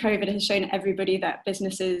 I think COVID has shown everybody that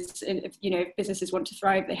businesses, if businesses want to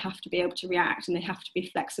thrive, they have to be able to react and they have to be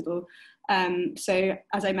flexible. So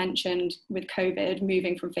as I mentioned, with COVID,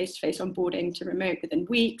 moving from face-to-face onboarding to remote within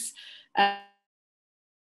weeks,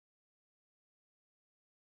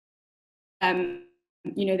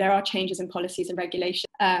 there are changes in policies and regulations,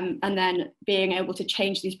 and then being able to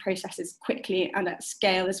change these processes quickly and at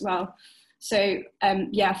scale as well. So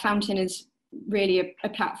Fountain is really a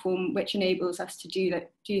platform which enables us to do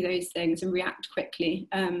those things and react quickly.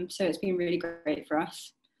 So it's been really great for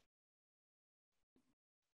us.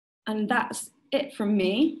 And that's it from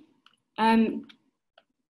me.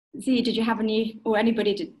 Z, did you have any, or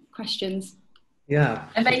anybody did questions? Yeah.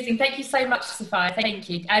 Amazing. Thank you so much, Sophia. Thank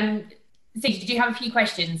you. Z, did you have a few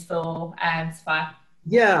questions for Sophia?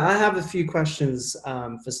 Yeah, I have a few questions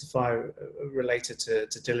for Sophia related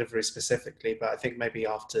to delivery specifically, but I think maybe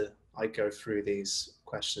after I go through these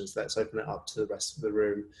questions, let's open it up to the rest of the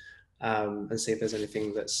room and see if there's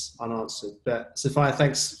anything that's unanswered. But Sophia,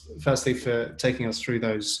 thanks firstly for taking us through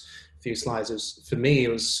those few slides. For me, it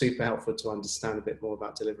was super helpful to understand a bit more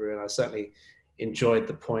about delivery, and I certainly enjoyed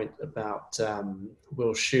the point about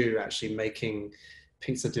Will Shu actually making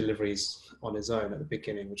pizza deliveries on his own at the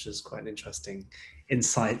beginning, which is quite an interesting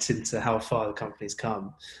insight into how far the company's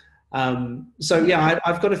come. So yeah,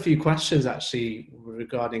 I've got a few questions actually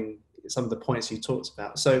regarding some of the points you talked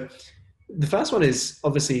about. So the first one is,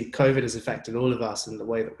 obviously COVID has affected all of us in the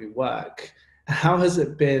way that we work. How has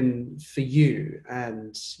it been for you,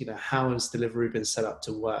 and how has Deliveroo been set up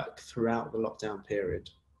to work throughout the lockdown period?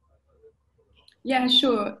 Yeah,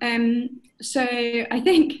 sure. So I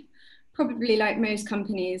think probably like most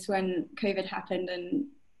companies, when COVID happened and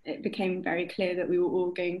it became very clear that we were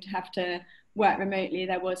all going to have to work remotely,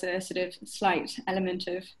 there was a sort of slight element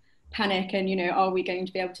of panic and, are we going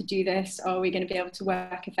to be able to do this? Are we going to be able to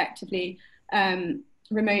work effectively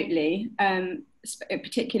remotely?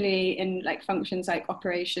 Particularly in like functions like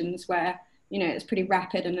operations where, it's pretty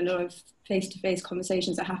rapid and a lot of face-to-face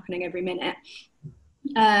conversations are happening every minute.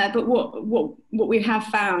 But what we have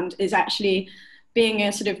found is actually being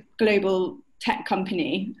a sort of global tech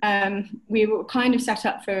company, we were kind of set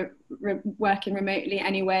up for working remotely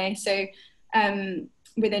anyway. So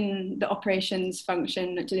within the operations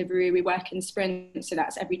function at Deliveroo, we work in sprints. So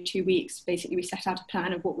that's every 2 weeks. Basically, we set out a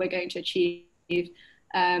plan of what we're going to achieve.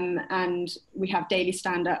 And we have daily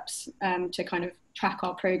stand-ups to kind of track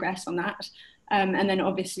our progress on that. And then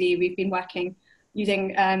obviously we've been working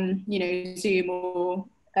using, Zoom or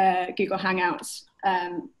Google Hangouts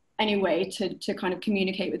anyway to kind of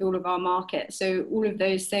communicate with all of our markets. So all of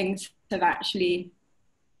those things have actually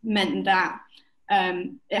meant that,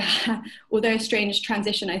 although a strange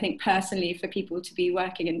transition, I think personally for people to be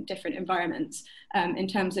working in different environments, in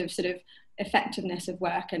terms of sort of effectiveness of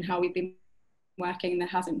work and how we've been working, there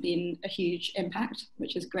hasn't been a huge impact,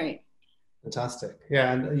 which is great. Fantastic.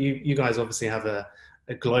 Yeah, and you guys obviously have a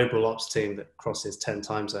global ops team that crosses 10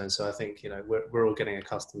 time zones. So I think, we're all getting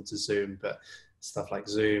accustomed to Zoom, but stuff like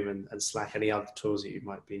Zoom and Slack, any other tools that you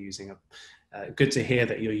might be using, good to hear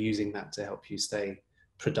that you're using that to help you stay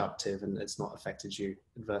productive and it's not affected you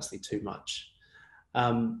adversely too much.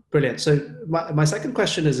 Brilliant. So my second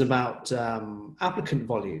question is about applicant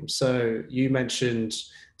volume. So you mentioned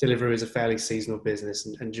Deliveroo is a fairly seasonal business,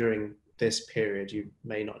 and during this period, you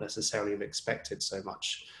may not necessarily have expected so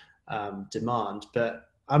much demand. But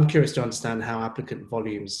I'm curious to understand how applicant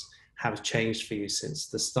volumes have changed for you since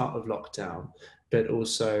the start of lockdown, but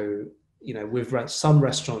also, you know, with some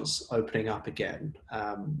restaurants opening up again,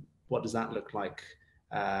 what does that look like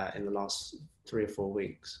in the last 3 or 4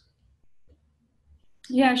 weeks?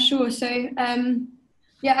 Yeah, sure. So,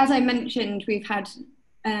 yeah, as I mentioned, we've had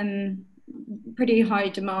pretty high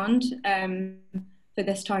demand for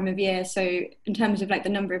this time of year. So in terms of like the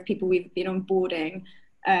number of people we've been onboarding,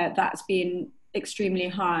 that's been extremely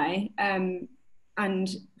high. And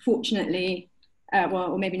fortunately,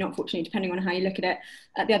 well, or maybe not fortunately, depending on how you look at it,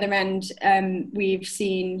 at the other end, we've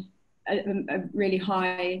seen a really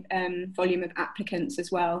high volume of applicants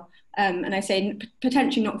as well. And I say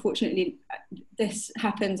potentially not fortunately, this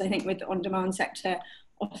happens, I think, with the on-demand sector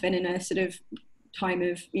often in a sort of time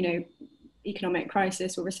of, you know, economic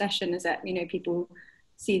crisis or recession, is that, you know, people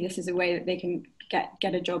see this as a way that they can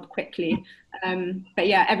get a job quickly. But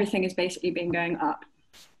yeah, everything has basically been going up.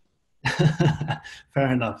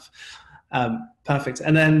 Fair enough. Perfect.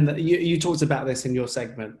 And then you talked about this in your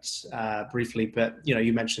segment briefly, but you know,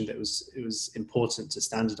 you mentioned it was important to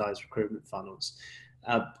standardize recruitment funnels.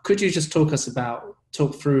 Could you just talk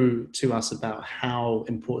through to us about how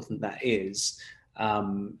important that is,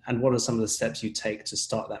 and what are some of the steps you take to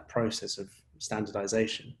start that process of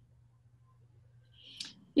standardization?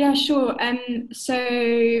 Yeah, sure. So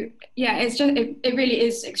yeah, it really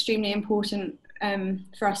is extremely important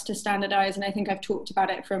for us to standardize, and I think I've talked about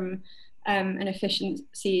it from an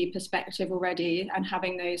efficiency perspective already, and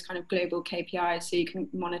having those kind of global KPIs so you can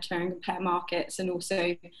monitor and compare markets, and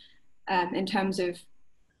also in terms of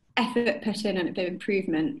effort put in and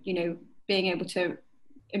improvement, you know, being able to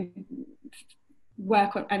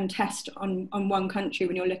work on and test on one country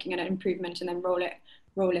when you're looking at an improvement and then roll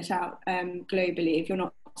it out globally. If you're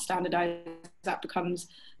not standardized, that becomes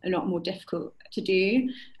a lot more difficult to do.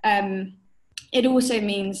 It also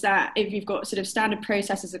means that if you've got sort of standard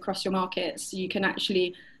processes across your markets, you can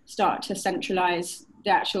actually start to centralize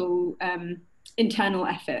the actual internal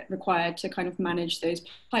effort required to kind of manage those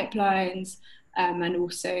pipelines, and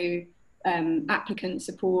also applicant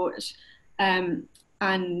support,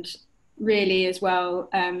 and really as well,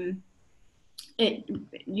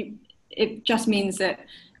 it just means that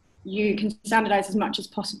you can standardize as much as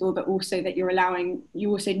possible, but also that you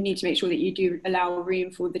also need to make sure that you do allow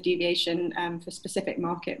room for the deviation for specific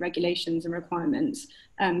market regulations and requirements.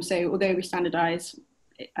 So although we standardize,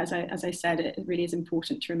 as I said, it really is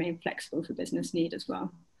important to remain flexible for business need as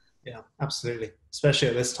well. Yeah, absolutely. Especially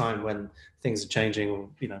at this time when things are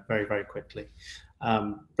changing, you know, very, very quickly.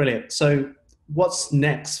 Brilliant. So what's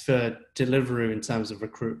next for Deliveroo in terms of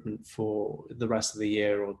recruitment for the rest of the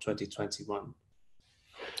year or 2021?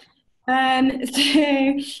 So,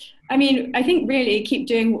 I mean, I think really keep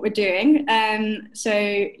doing what we're doing. So,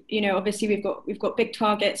 you know, obviously we've got big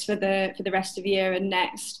targets for the rest of the year and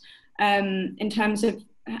next. In terms of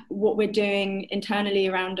what we're doing internally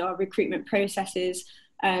around our recruitment processes,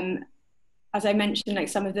 as I mentioned, like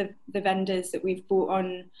some of the vendors that we've brought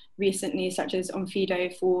on recently, such as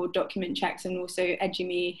Onfido for document checks, and also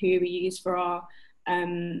Edumi, who we use for our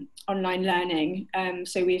online learning.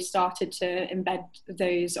 So we've started to embed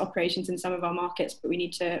those operations in some of our markets, but we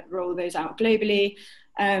need to roll those out globally.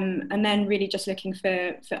 And then really just looking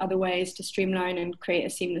for other ways to streamline and create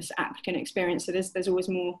a seamless applicant experience. So there's always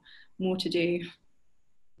more to do.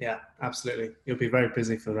 Yeah, absolutely. You'll be very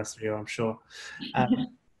busy for the rest of the year, I'm sure.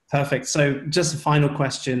 Perfect. So just a final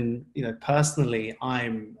question, you know, personally,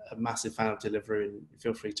 I'm a massive fan of Deliveroo, and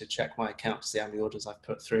feel free to check my account to see how many orders I've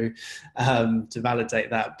put through to validate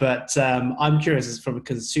that. But I'm curious, from a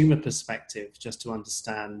consumer perspective, just to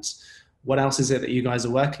understand, what else is it that you guys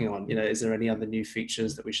are working on? You know, is there any other new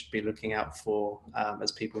features that we should be looking out for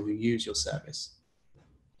as people who use your service?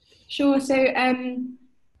 Sure. So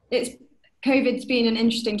COVID's been an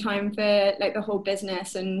interesting time for like the whole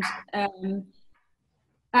business, and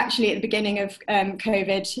actually at the beginning of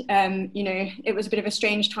COVID, you know, it was a bit of a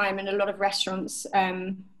strange time, and a lot of restaurants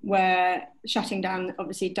were shutting down,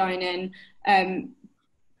 obviously dine-in,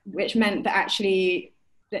 which meant that actually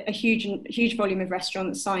a huge volume of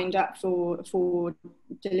restaurants signed up for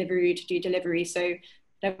Deliveroo to do delivery. So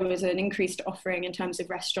there was an increased offering in terms of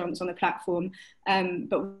restaurants on the platform.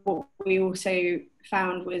 But what we also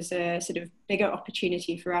found was a sort of bigger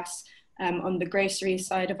opportunity for us on the grocery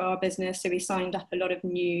side of our business. So we signed up a lot of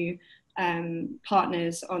new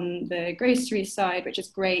partners on the grocery side, which is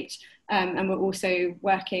great. And we're also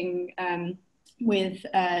working with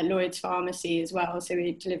Lloyd's Pharmacy as well. So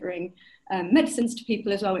we're delivering medicines to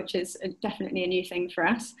people as well, which is definitely a new thing for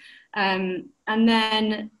us. And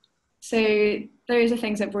then, so those are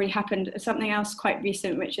things that have already happened. Something else quite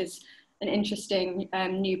recent, which is an interesting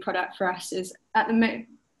new product for us, is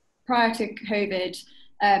prior to COVID,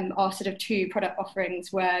 our sort of two product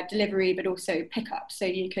offerings were delivery, but also pickup. So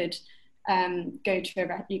you could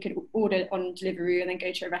you could order on Deliveroo and then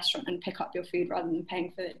go to a restaurant and pick up your food rather than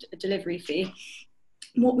paying for a delivery fee.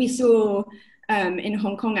 What we saw in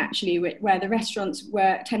Hong Kong, actually, where the restaurants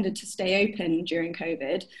tended to stay open during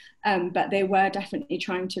COVID, but they were definitely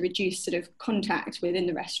trying to reduce sort of contact within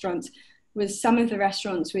the restaurants, was some of the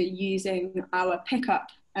restaurants were using our pickup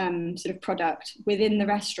sort of product within the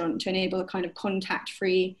restaurant to enable a kind of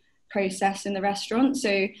contact-free process in the restaurant.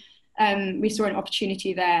 So we saw an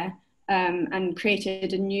opportunity there and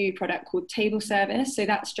created a new product called Table Service. So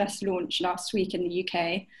that's just launched last week in the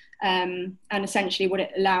UK. And essentially what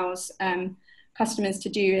it allows customers to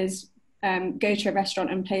do is go to a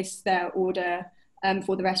restaurant and place their order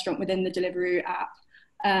for the restaurant within the Deliveroo app.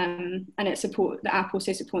 And the app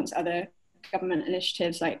also supports other government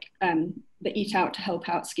initiatives like the Eat Out to Help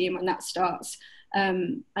Out scheme when that starts.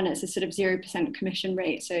 And it's a sort of 0% commission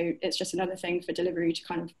rate. So it's just another thing for Deliveroo to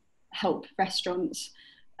kind of help restaurants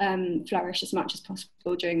flourish as much as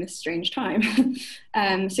possible during this strange time.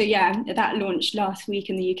 So yeah, that launched last week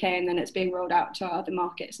in the UK, and then it's being rolled out to other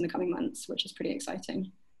markets in the coming months, which is pretty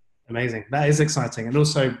exciting. Amazing. That is exciting, and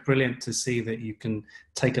also brilliant to see that you can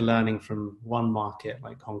take a learning from one market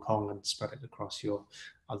like Hong Kong and spread it across your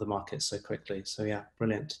other markets so quickly. So yeah,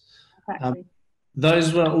 brilliant. Exactly.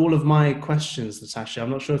 Those were all of my questions, Natasha. I'm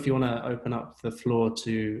not sure if you want to open up the floor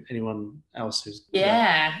to anyone else who's...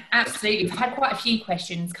 Yeah, absolutely. We've had quite a few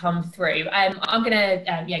questions come through. I'm going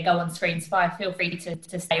to go on screen. Spire, feel free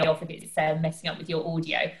to stay off if it's messing up with your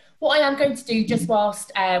audio. What I am going to do, just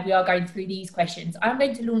whilst we are going through these questions, I'm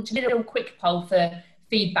going to launch a little quick poll for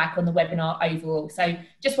feedback on the webinar overall. So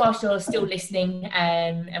just whilst you're still listening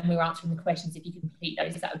and we're answering the questions, if you can complete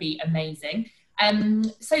those, that would be amazing.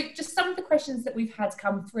 So just some of the questions that we've had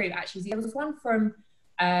come through, actually, there was one from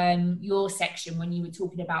your section when you were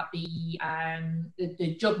talking about the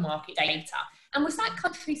job market data. And was that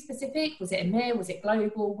country specific? Was it EMEA? Was it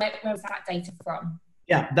global? Where was that data from?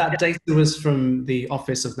 Yeah, that data was from the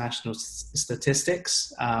Office of National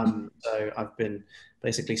Statistics. So I've been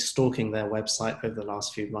basically stalking their website over the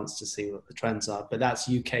last few months to see what the trends are, but that's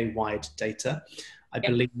UK-wide data. I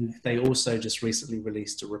believe they also just recently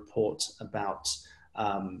released a report about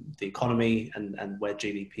the economy and where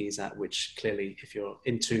GDP is at, which clearly, if you're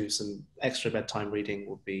into some extra bedtime reading,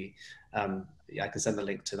 would be, I can send the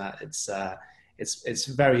link to that. It's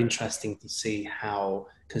very interesting to see how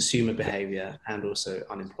consumer behavior and also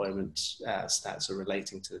unemployment stats are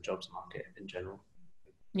relating to the jobs market in general.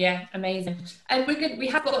 Yeah, amazing. And we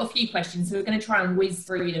have got a few questions, so we're going to try and whiz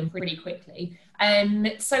through them pretty quickly.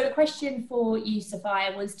 So a question for you,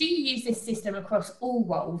 Sophia, was, do you use this system across all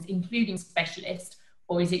roles, including specialists,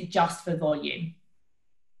 or is it just for volume?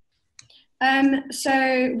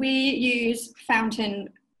 So we use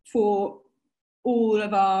Fountain for all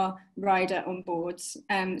of our rider on boards.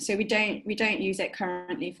 So we don't use it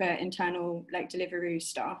currently for internal like Deliveroo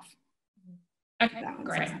staff. Okay,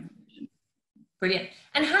 great. Brilliant.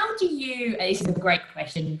 And how do you, this is a great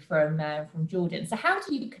question from Jordan, so how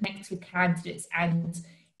do you connect with candidates and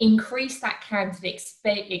increase that candidate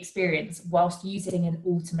experience whilst using an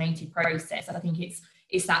automated process? I think it's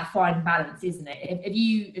that fine balance, isn't it? Have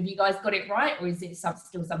you guys got it right, or is it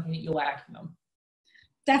still something that you're working on?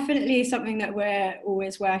 Definitely something that we're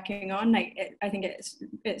always working on. I think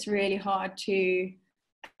it's really hard to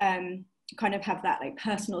kind of have that like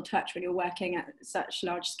personal touch when you're working at such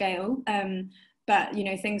large scale. But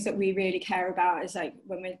things that we really care about is like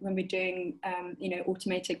when we're doing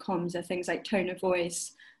automated comms are things like tone of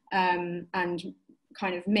voice and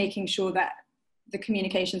kind of making sure that the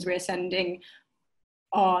communications we're sending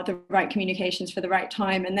are the right communications for the right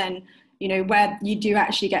time. And then where you do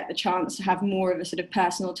actually get the chance to have more of a sort of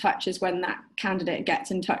personal touch is when that candidate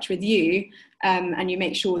gets in touch with you, and you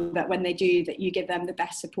make sure that when they do, that you give them the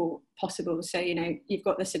best support possible. So you've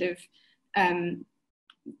got the sort of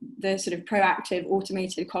proactive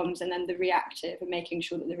automated comms, and then the reactive, and making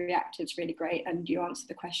sure that the reactive is really great and you answer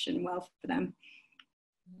the question well for them.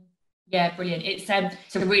 Yeah, brilliant. It's a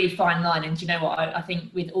really fine line, and do you know what? I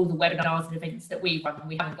think with all the webinars and events that we run,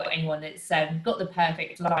 we haven't got anyone that's got the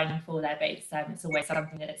perfect line for there, but it's always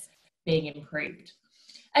something that's being improved.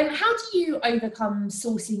 How do you overcome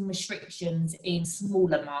sourcing restrictions in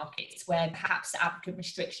smaller markets where perhaps the applicant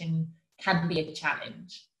restriction can be a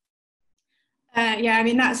challenge? Yeah, I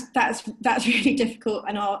mean that's really difficult,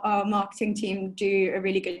 and our marketing team do a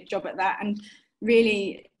really good job at that. And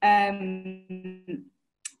really,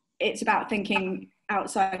 it's about thinking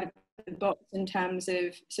outside of the box in terms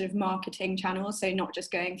of sort of marketing channels. So not just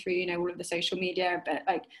going through, all of the social media, but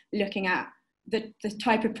like looking at the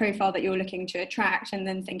type of profile that you're looking to attract, and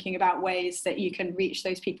then thinking about ways that you can reach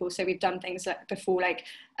those people. So we've done things like before, like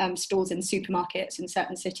stalls in supermarkets in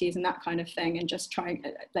certain cities and that kind of thing, and just trying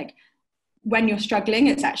like, when you're struggling,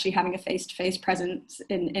 it's actually having a face-to-face presence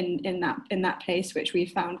in that place, which we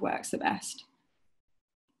found works the best.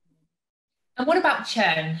 And what about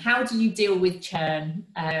churn? How do you deal with churn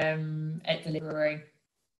at Deliveroo?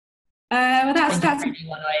 Well, that's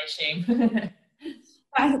one, I assume.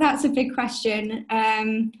 That's a big question.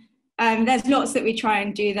 There's lots that we try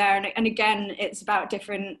and do there, and again, it's about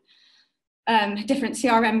different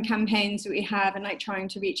CRM campaigns that we have, and like trying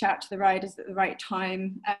to reach out to the riders at the right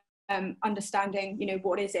time. Understanding,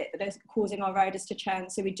 what is it that is causing our riders to churn.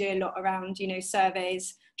 So we do a lot around,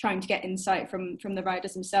 surveys, trying to get insight from the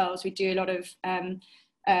riders themselves. We do a lot of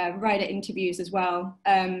rider interviews as well,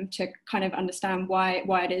 to kind of understand why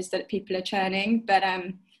it is that people are churning. But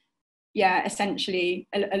yeah, essentially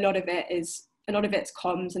a lot of it's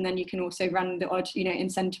comms, and then you can also run the odd,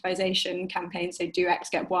 incentivization campaign. So do X,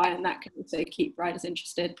 get Y, and that can also keep riders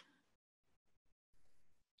interested.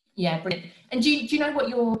 Yeah, brilliant. And do you know what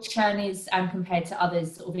your churn is compared to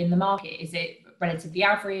others sort of in the market? Is it relatively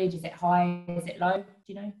average? Is it high? Is it low? Do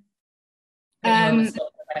you know?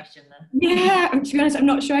 Question there. Yeah, to be honest, I'm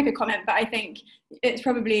not sure I could comment, but I think it's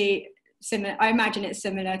probably similar. I imagine it's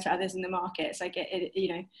similar to others in the market. It's like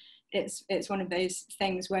it's one of those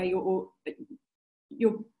things where you're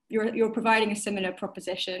providing a similar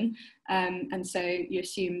proposition, and so you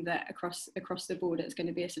assume that across the board it's going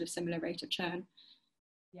to be a sort of similar rate of churn.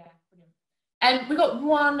 Yeah, brilliant. And we've got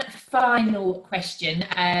one final question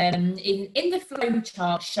in the flow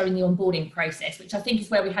chart showing the onboarding process, which I think is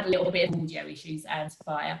where we had a little bit of audio issues,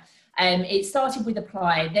 Sophia. It started with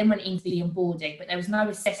apply, then went into the onboarding, but there was no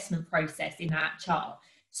assessment process in that chart.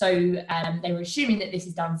 So they were assuming that this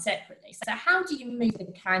is done separately. So how do you move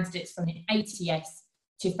the candidates from an ATS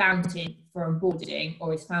to Fountain for onboarding,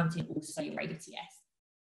 or is Fountain also your ATS?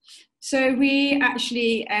 So we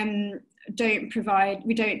actually don't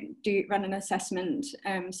run an assessment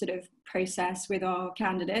sort of process with our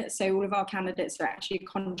candidates. So all of our candidates are actually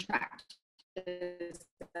contractors,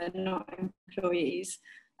 they're not employees,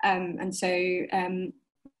 and so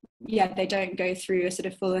they don't go through a sort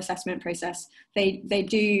of full assessment process. They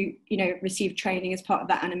do receive training as part of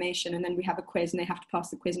that animation, and then we have a quiz, and they have to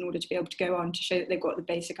pass the quiz in order to be able to go on to show that they've got the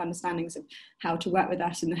basic understandings of how to work with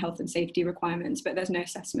us and the health and safety requirements, but there's no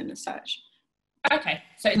assessment as such. Okay,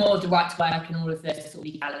 so it's more of the right to work and all of the sort of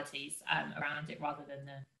legalities around it rather than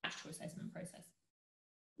the actual assessment process.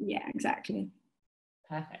 Yeah, exactly.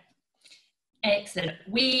 Perfect. Excellent.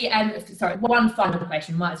 One final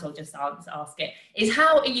question, might as well just ask it, is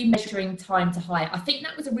how are you measuring time to hire? I think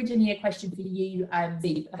that was originally a question for you,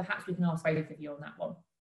 Zee, but perhaps we can ask both of you on that one.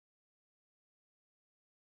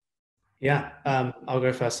 Yeah, I'll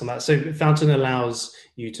go first on that. So Fountain allows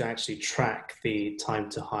you to actually track the time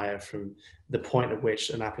to hire from the point at which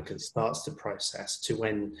an applicant starts the process to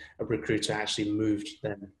when a recruiter actually moved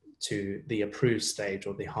them to the approved stage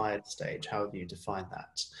or the hired stage, however you define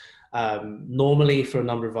that. Normally for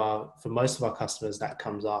most of our customers, that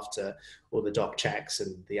comes after all the doc checks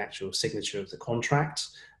and the actual signature of the contract.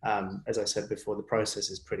 As I said before, the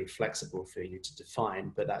process is pretty flexible for you to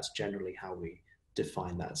define, but that's generally how we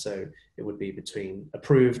define that. So it would be between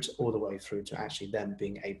approved all the way through to actually them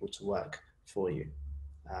being able to work for you.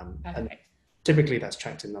 And typically that's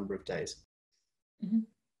tracked in number of days. Mm-hmm.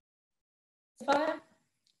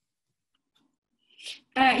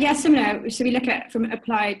 Yeah, similar. So we look at from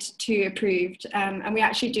applied to approved, and we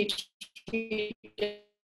actually do two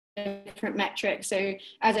different metrics. So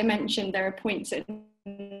as I mentioned, there are points in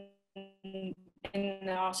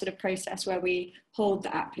our sort of process where we hold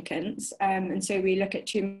the applicants, and so we look at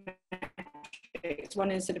two metrics.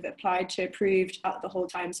 One is sort of applied to approved the whole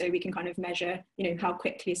time, so we can kind of measure, how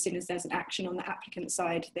quickly, as soon as there's an action on the applicant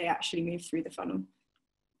side, they actually move through the funnel.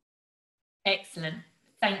 Excellent.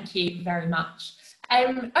 Thank you very much.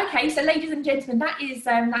 Okay, so ladies and gentlemen, that is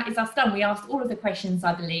us done. We asked all of the questions,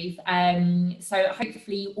 I believe. So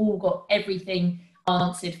hopefully you all got everything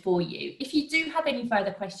answered for you. If you do have any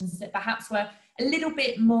further questions that perhaps were a little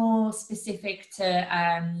bit more specific to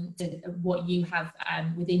what you have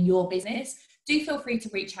within your business, do feel free to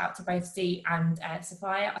reach out to both Zee and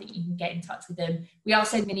Sophia. I think you can get in touch with them. We are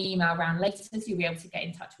sending an email around later, so you'll be able to get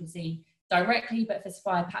in touch with Zee directly, but for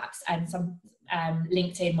Sophia perhaps some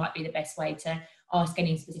LinkedIn might be the best way to ask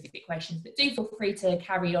any specific questions, but do feel free to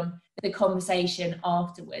carry on the conversation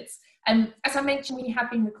afterwards. As I mentioned, we have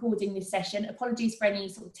been recording this session. Apologies for any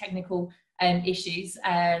sort of technical issues.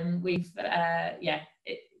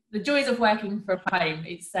 The joys of working from home.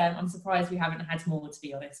 I'm surprised we haven't had more, to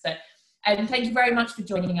be honest. But thank you very much for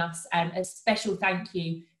joining us. A special thank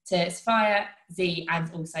you to Sophia, Z,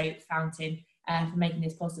 and also Fountain for making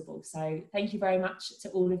this possible. So thank you very much to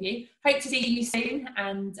all of you. Hope to see you soon,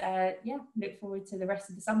 and look forward to the rest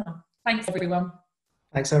of the summer. Thanks, everyone.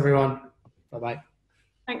 Thanks, everyone. Bye-bye.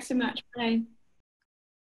 Thanks so much. Bye.